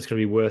cap. That's going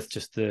to be worth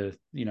just the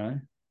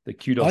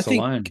kudos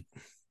alone.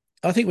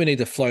 I think we need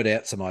to float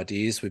out some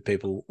ideas with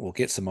people, or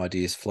get some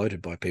ideas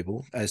floated by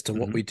people as to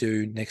what we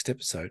do next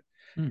episode.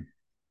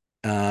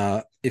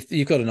 If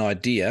you've got an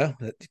idea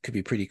that could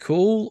be pretty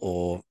cool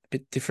or a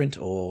bit different,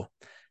 or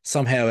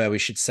somehow how we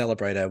should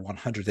celebrate our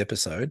 100th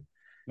episode,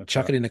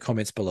 chuck it in the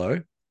comments below,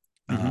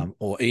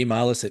 or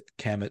email us at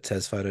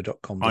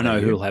cam@tasphoto.com. I know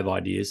who'll have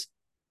ideas.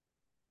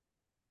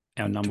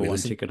 Our number one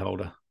ticket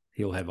holder.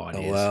 He'll have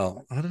ideas. Oh,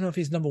 well, I don't know if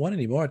he's number one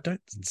anymore. I don't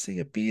see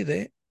a beer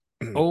there.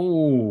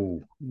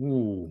 Okay.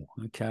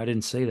 I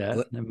didn't see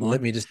that.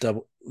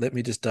 Let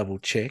me just double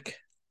check.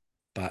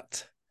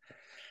 But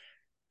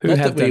who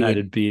have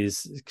donated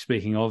beers?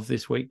 Speaking of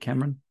this week,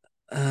 Cameron.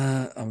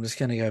 I'm just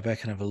going to go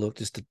back and have a look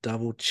just to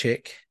double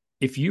check.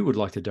 If you would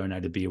like to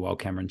donate a beer while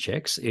Cameron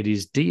checks, it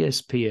is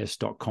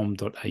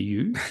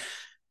dsps.com.au.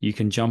 You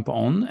can jump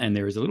on, and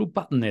there is a little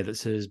button there that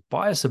says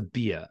 "Buy us a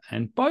beer."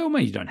 And by all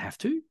means, you don't have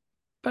to,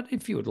 but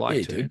if you would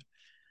like to.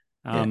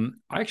 I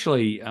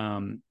actually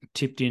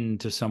tipped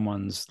into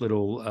someone's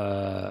little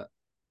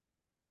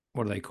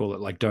what do they call it,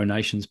 like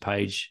donations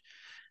page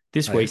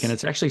this week, and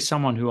it's actually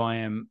someone who I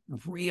am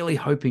really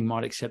hoping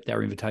might accept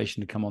our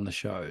invitation to come on the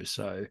show.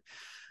 So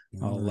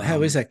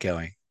how is that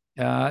going?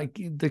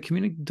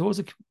 The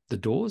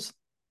doors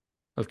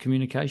of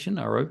communication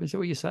are open. Is that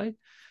what you say?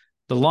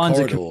 The lines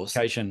of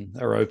communication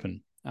are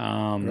open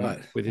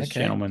with this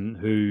gentleman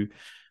who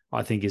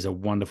I think is a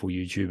wonderful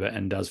YouTuber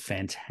and does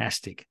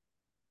fantastic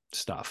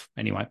stuff.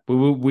 Anyway,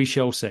 we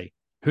shall see.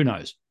 Who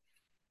knows?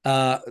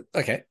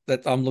 Okay,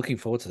 I'm looking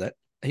forward to that.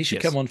 He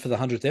should come on for the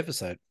 100th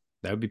episode.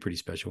 That would be pretty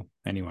special.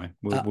 Anyway,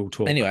 we'll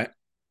talk. Anyway,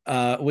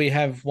 we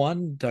have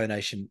one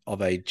donation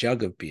of a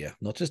jug of beer,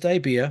 not just a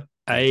beer,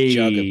 a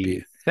jug of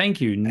beer.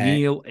 Thank you,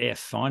 Neil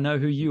F. I know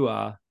who you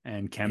are,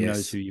 and Cam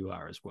knows who you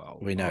are as well.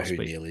 We know who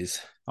Neil is.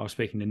 I was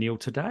speaking to Neil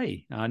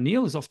today.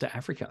 Neil is off to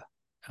Africa.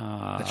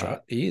 That's right.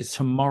 He is.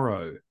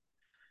 Tomorrow.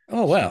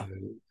 Oh, wow.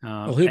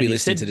 So, he'll be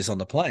listening to this on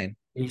the plane.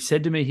 He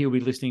said to me he'll be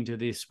listening to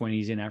this when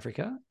he's in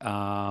Africa,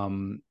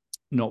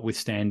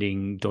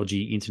 notwithstanding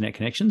dodgy internet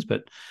connections,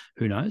 but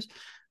who knows?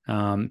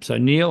 So,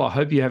 Neil, I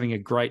hope you're having a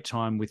great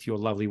time with your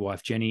lovely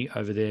wife, Jenny,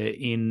 over there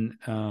in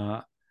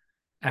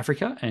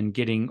Africa, and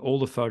getting all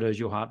the photos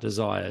your heart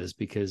desires,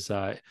 because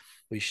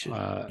we should.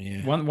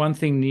 One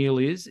thing Neil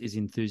is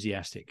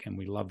enthusiastic, and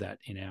we love that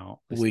in our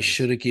listeners. We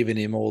should have given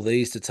him all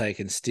these to take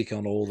and stick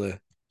on all the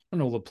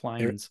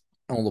planes.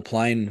 On the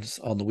planes,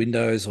 on the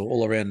windows, or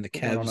all around the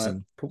cabs,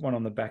 and put one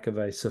on the back of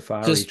a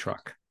safari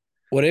truck.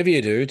 Whatever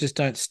you do, just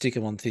don't stick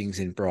them on things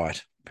in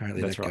bright.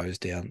 Apparently, that goes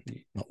down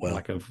not well.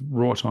 Like a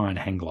wrought iron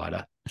hang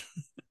glider.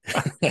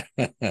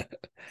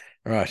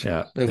 Right.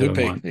 Yeah.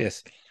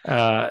 Yes.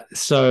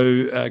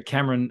 So,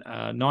 Cameron,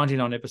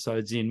 99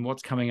 episodes in,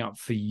 what's coming up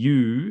for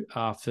you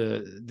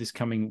after this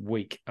coming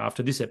week,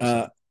 after this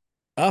episode?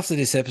 After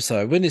this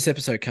episode, when this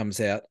episode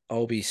comes out,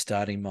 I'll be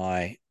starting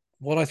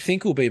what I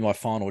think will be my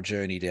final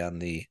journey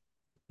down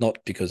not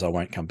because I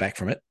won't come back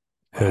from it.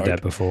 Heard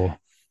that before.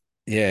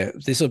 Yeah,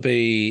 this will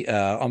be,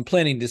 I'm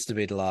planning this to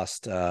be the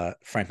last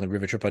Franklin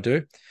River trip I do.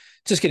 It's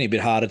just getting a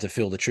bit harder to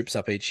fill the trips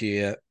up each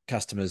year.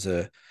 Customers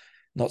are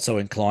not so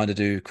inclined to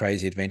do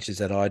crazy adventures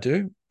that I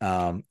do.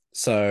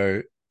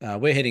 So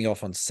we're heading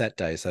off on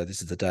Saturday. So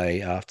this is the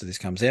day after this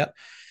comes out.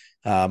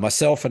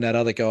 Myself and that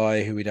other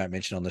guy who we don't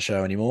mention on the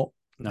show anymore.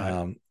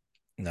 No,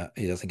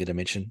 he doesn't get a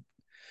mention.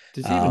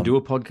 Does he even do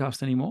a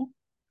podcast anymore?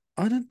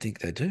 I don't think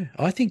they do.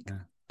 I think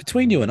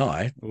between you and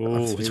I,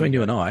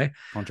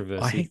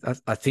 controversy.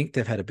 I think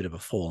they've had a bit of a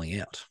falling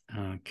out.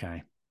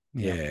 Okay.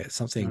 Yeah,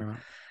 something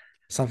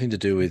to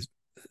do with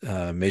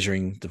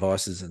measuring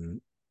devices, and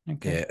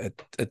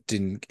it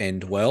didn't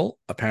end well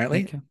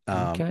apparently.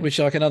 Which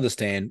I can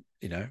understand.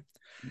 You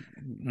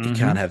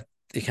can't have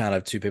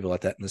two people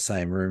like that in the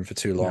same room for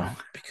too long,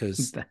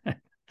 because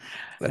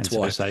that's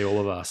why I say all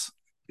of us.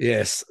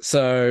 Yes.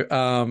 So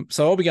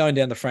I'll be going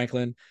down to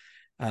Franklin,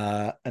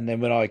 and then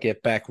when I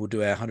get back, we'll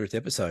do our 100th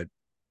episode.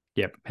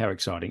 Yep. How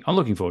exciting. I'm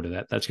looking forward to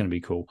that. That's going to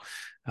be cool.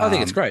 I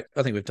think it's great.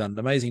 I think we've done an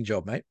amazing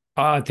job, mate.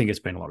 I think it's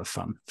been a lot of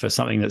fun for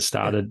something that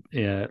started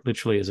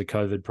literally as a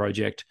COVID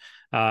project.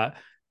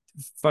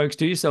 Folks,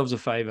 do yourselves a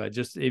favor,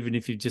 just even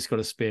if you've just got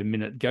a spare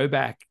minute, go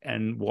back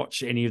and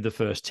watch any of the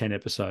first 10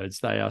 episodes.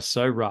 They are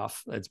so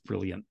rough. It's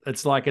brilliant.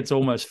 It's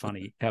almost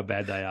funny how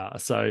bad they are.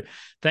 So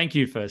thank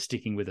you for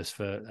sticking with us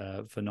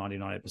for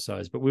 99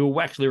 episodes, but we will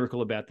wax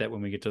lyrical about that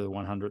when we get to the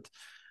 100th.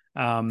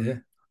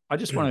 I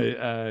just want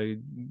to,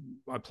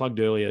 I plugged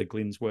earlier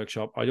Glyn's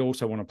workshop. I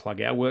also want to plug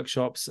our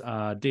workshops,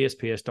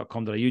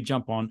 dsps.com.au.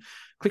 Jump on,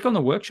 click on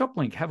the workshop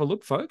link, have a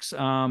look, folks.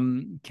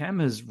 Cam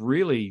has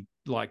really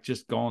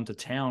just gone to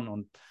town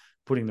on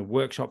putting the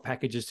workshop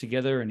packages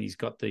together, and he's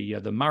got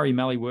the Murray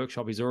Mallee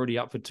workshop is already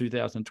up for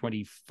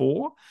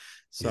 2024.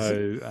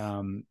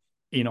 So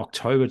in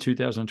October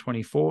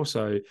 2024.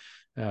 So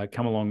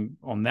come along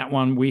on that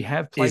one. We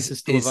have places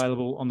still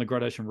available on the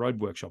Great Ocean Road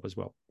workshop as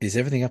well. Is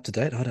everything up to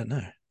date? I don't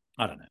know.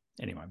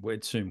 Anyway, we're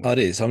soon. Oh, it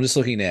is. I'm just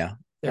looking now.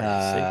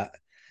 Yep.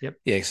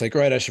 Yeah. So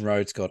Great Ocean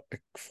Road's got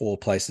 4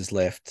 places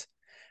left.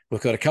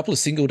 We've got a couple of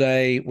single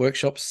day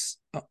workshops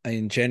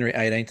in January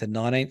 18th and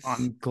 19th.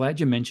 I'm glad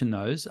you mentioned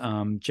those.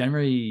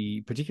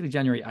 Particularly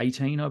January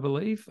 18, I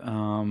believe,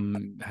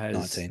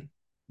 has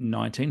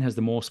 19 has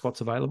the more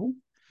spots available.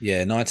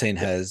 Yeah, 19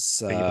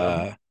 has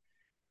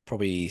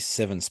probably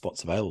 7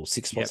 spots available,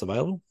 6 spots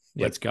available.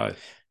 Yep.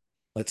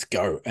 Let's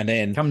go. And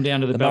then come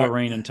down to the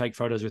Ballerine and take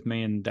photos with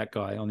me and that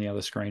guy on the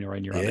other screen or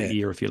in your other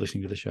ear if you're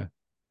listening to the show.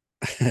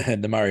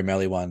 And the Murray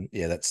Mallee one,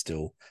 that's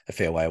still a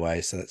fair way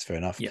away, so that's fair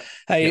enough. Yeah.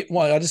 Hey,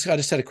 well, I just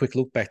had a quick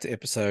look back to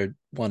episode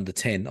 1 to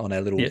 10 on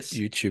our little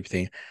YouTube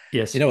thing.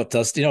 Yes. You know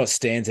what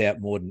stands out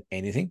more than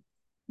anything?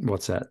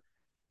 What's that?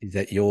 Is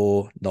that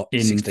you're not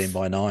 16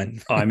 by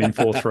 9. I'm in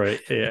 4-3.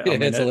 Yeah.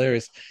 It's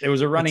hilarious. It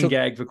was a running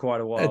gag for quite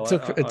a while.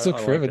 It took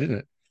forever, didn't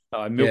it?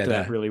 I milked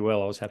that really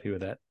well. I was happy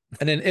with that.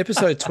 And then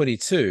episode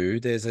 22,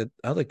 there's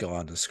another guy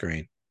on the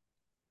screen.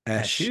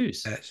 Ash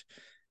Hughes.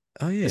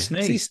 Oh, yeah.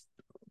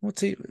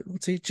 What's he?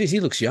 Geez, he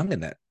looks young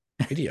in that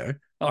video.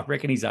 I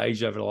reckon he's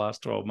aged over the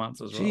last 12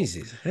 months as well.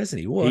 Jesus,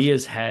 hasn't he? What? He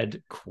has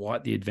had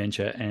quite the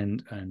adventure.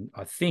 And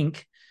I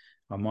think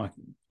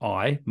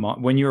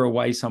when you're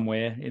away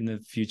somewhere in the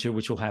future,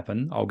 which will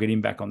happen, I'll get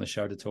him back on the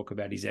show to talk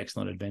about his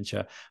excellent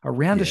adventure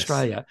around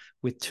Australia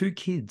with 2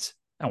 kids.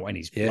 Oh, and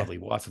his lovely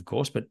wife, of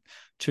course, but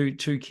two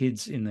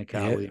kids in the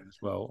car with him as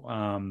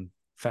well.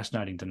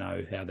 Fascinating to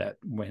know how that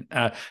went.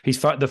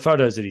 The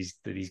photos that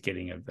he's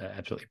getting are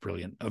absolutely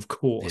brilliant, of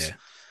course. Yeah,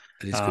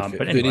 it is good.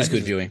 But anyway, it is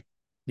good viewing.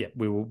 Yeah,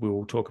 we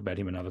will talk about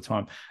him another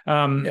time.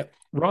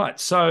 Right.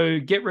 So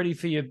get ready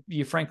for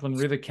your Franklin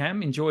River,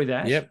 Cam. Enjoy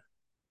that. Yep.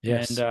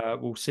 Yes.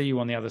 And we'll see you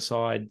on the other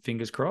side.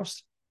 Fingers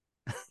crossed.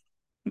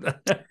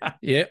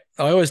 Yeah.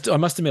 I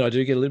must admit, I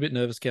do get a little bit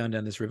nervous going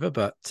down this river,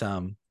 but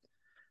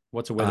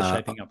what's the weather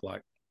shaping up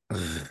like?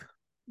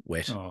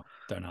 Wet. Oh,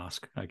 don't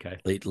ask. Okay.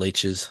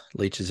 Leeches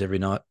every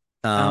night.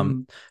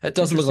 It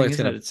doesn't look like it's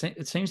going to.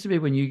 It seems to be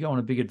when you go on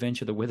a big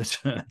adventure, the weather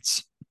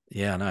turns.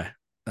 Yeah, I know.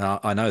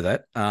 I know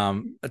that.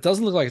 It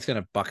doesn't look like it's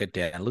going to bucket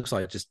down. It looks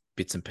like just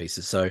bits and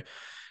pieces. So,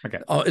 okay.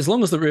 As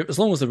long as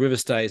the river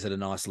stays at a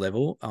nice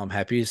level, I'm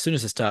happy. As soon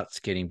as it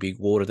starts getting big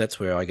water, that's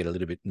where I get a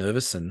little bit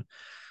nervous and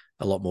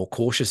a lot more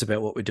cautious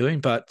about what we're doing.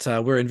 But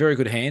we're in very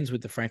good hands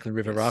with the Franklin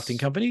River Rafting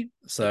Company.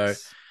 So.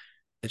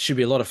 It should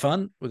be a lot of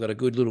fun. We've got a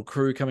good little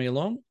crew coming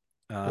along,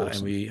 awesome.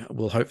 And we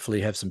will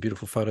hopefully have some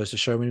beautiful photos to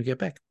show when we get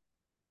back.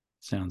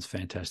 Sounds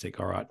fantastic.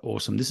 All right,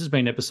 awesome. This has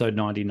been episode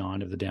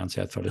 99 of the Down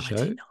South Photo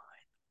Show.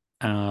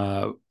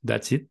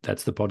 That's it.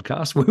 That's the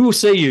podcast. We will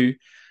see you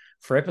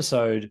for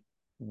episode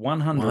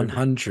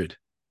 100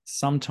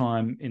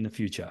 sometime in the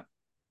future.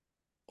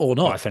 Or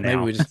not. Bye for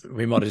now. Maybe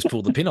we might have just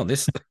pulled the pin on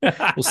this.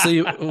 We'll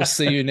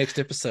see you next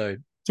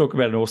episode. Talk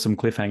about an awesome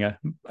cliffhanger.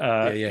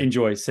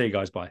 Enjoy. See you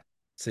guys. Bye.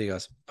 See you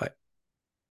guys. Bye.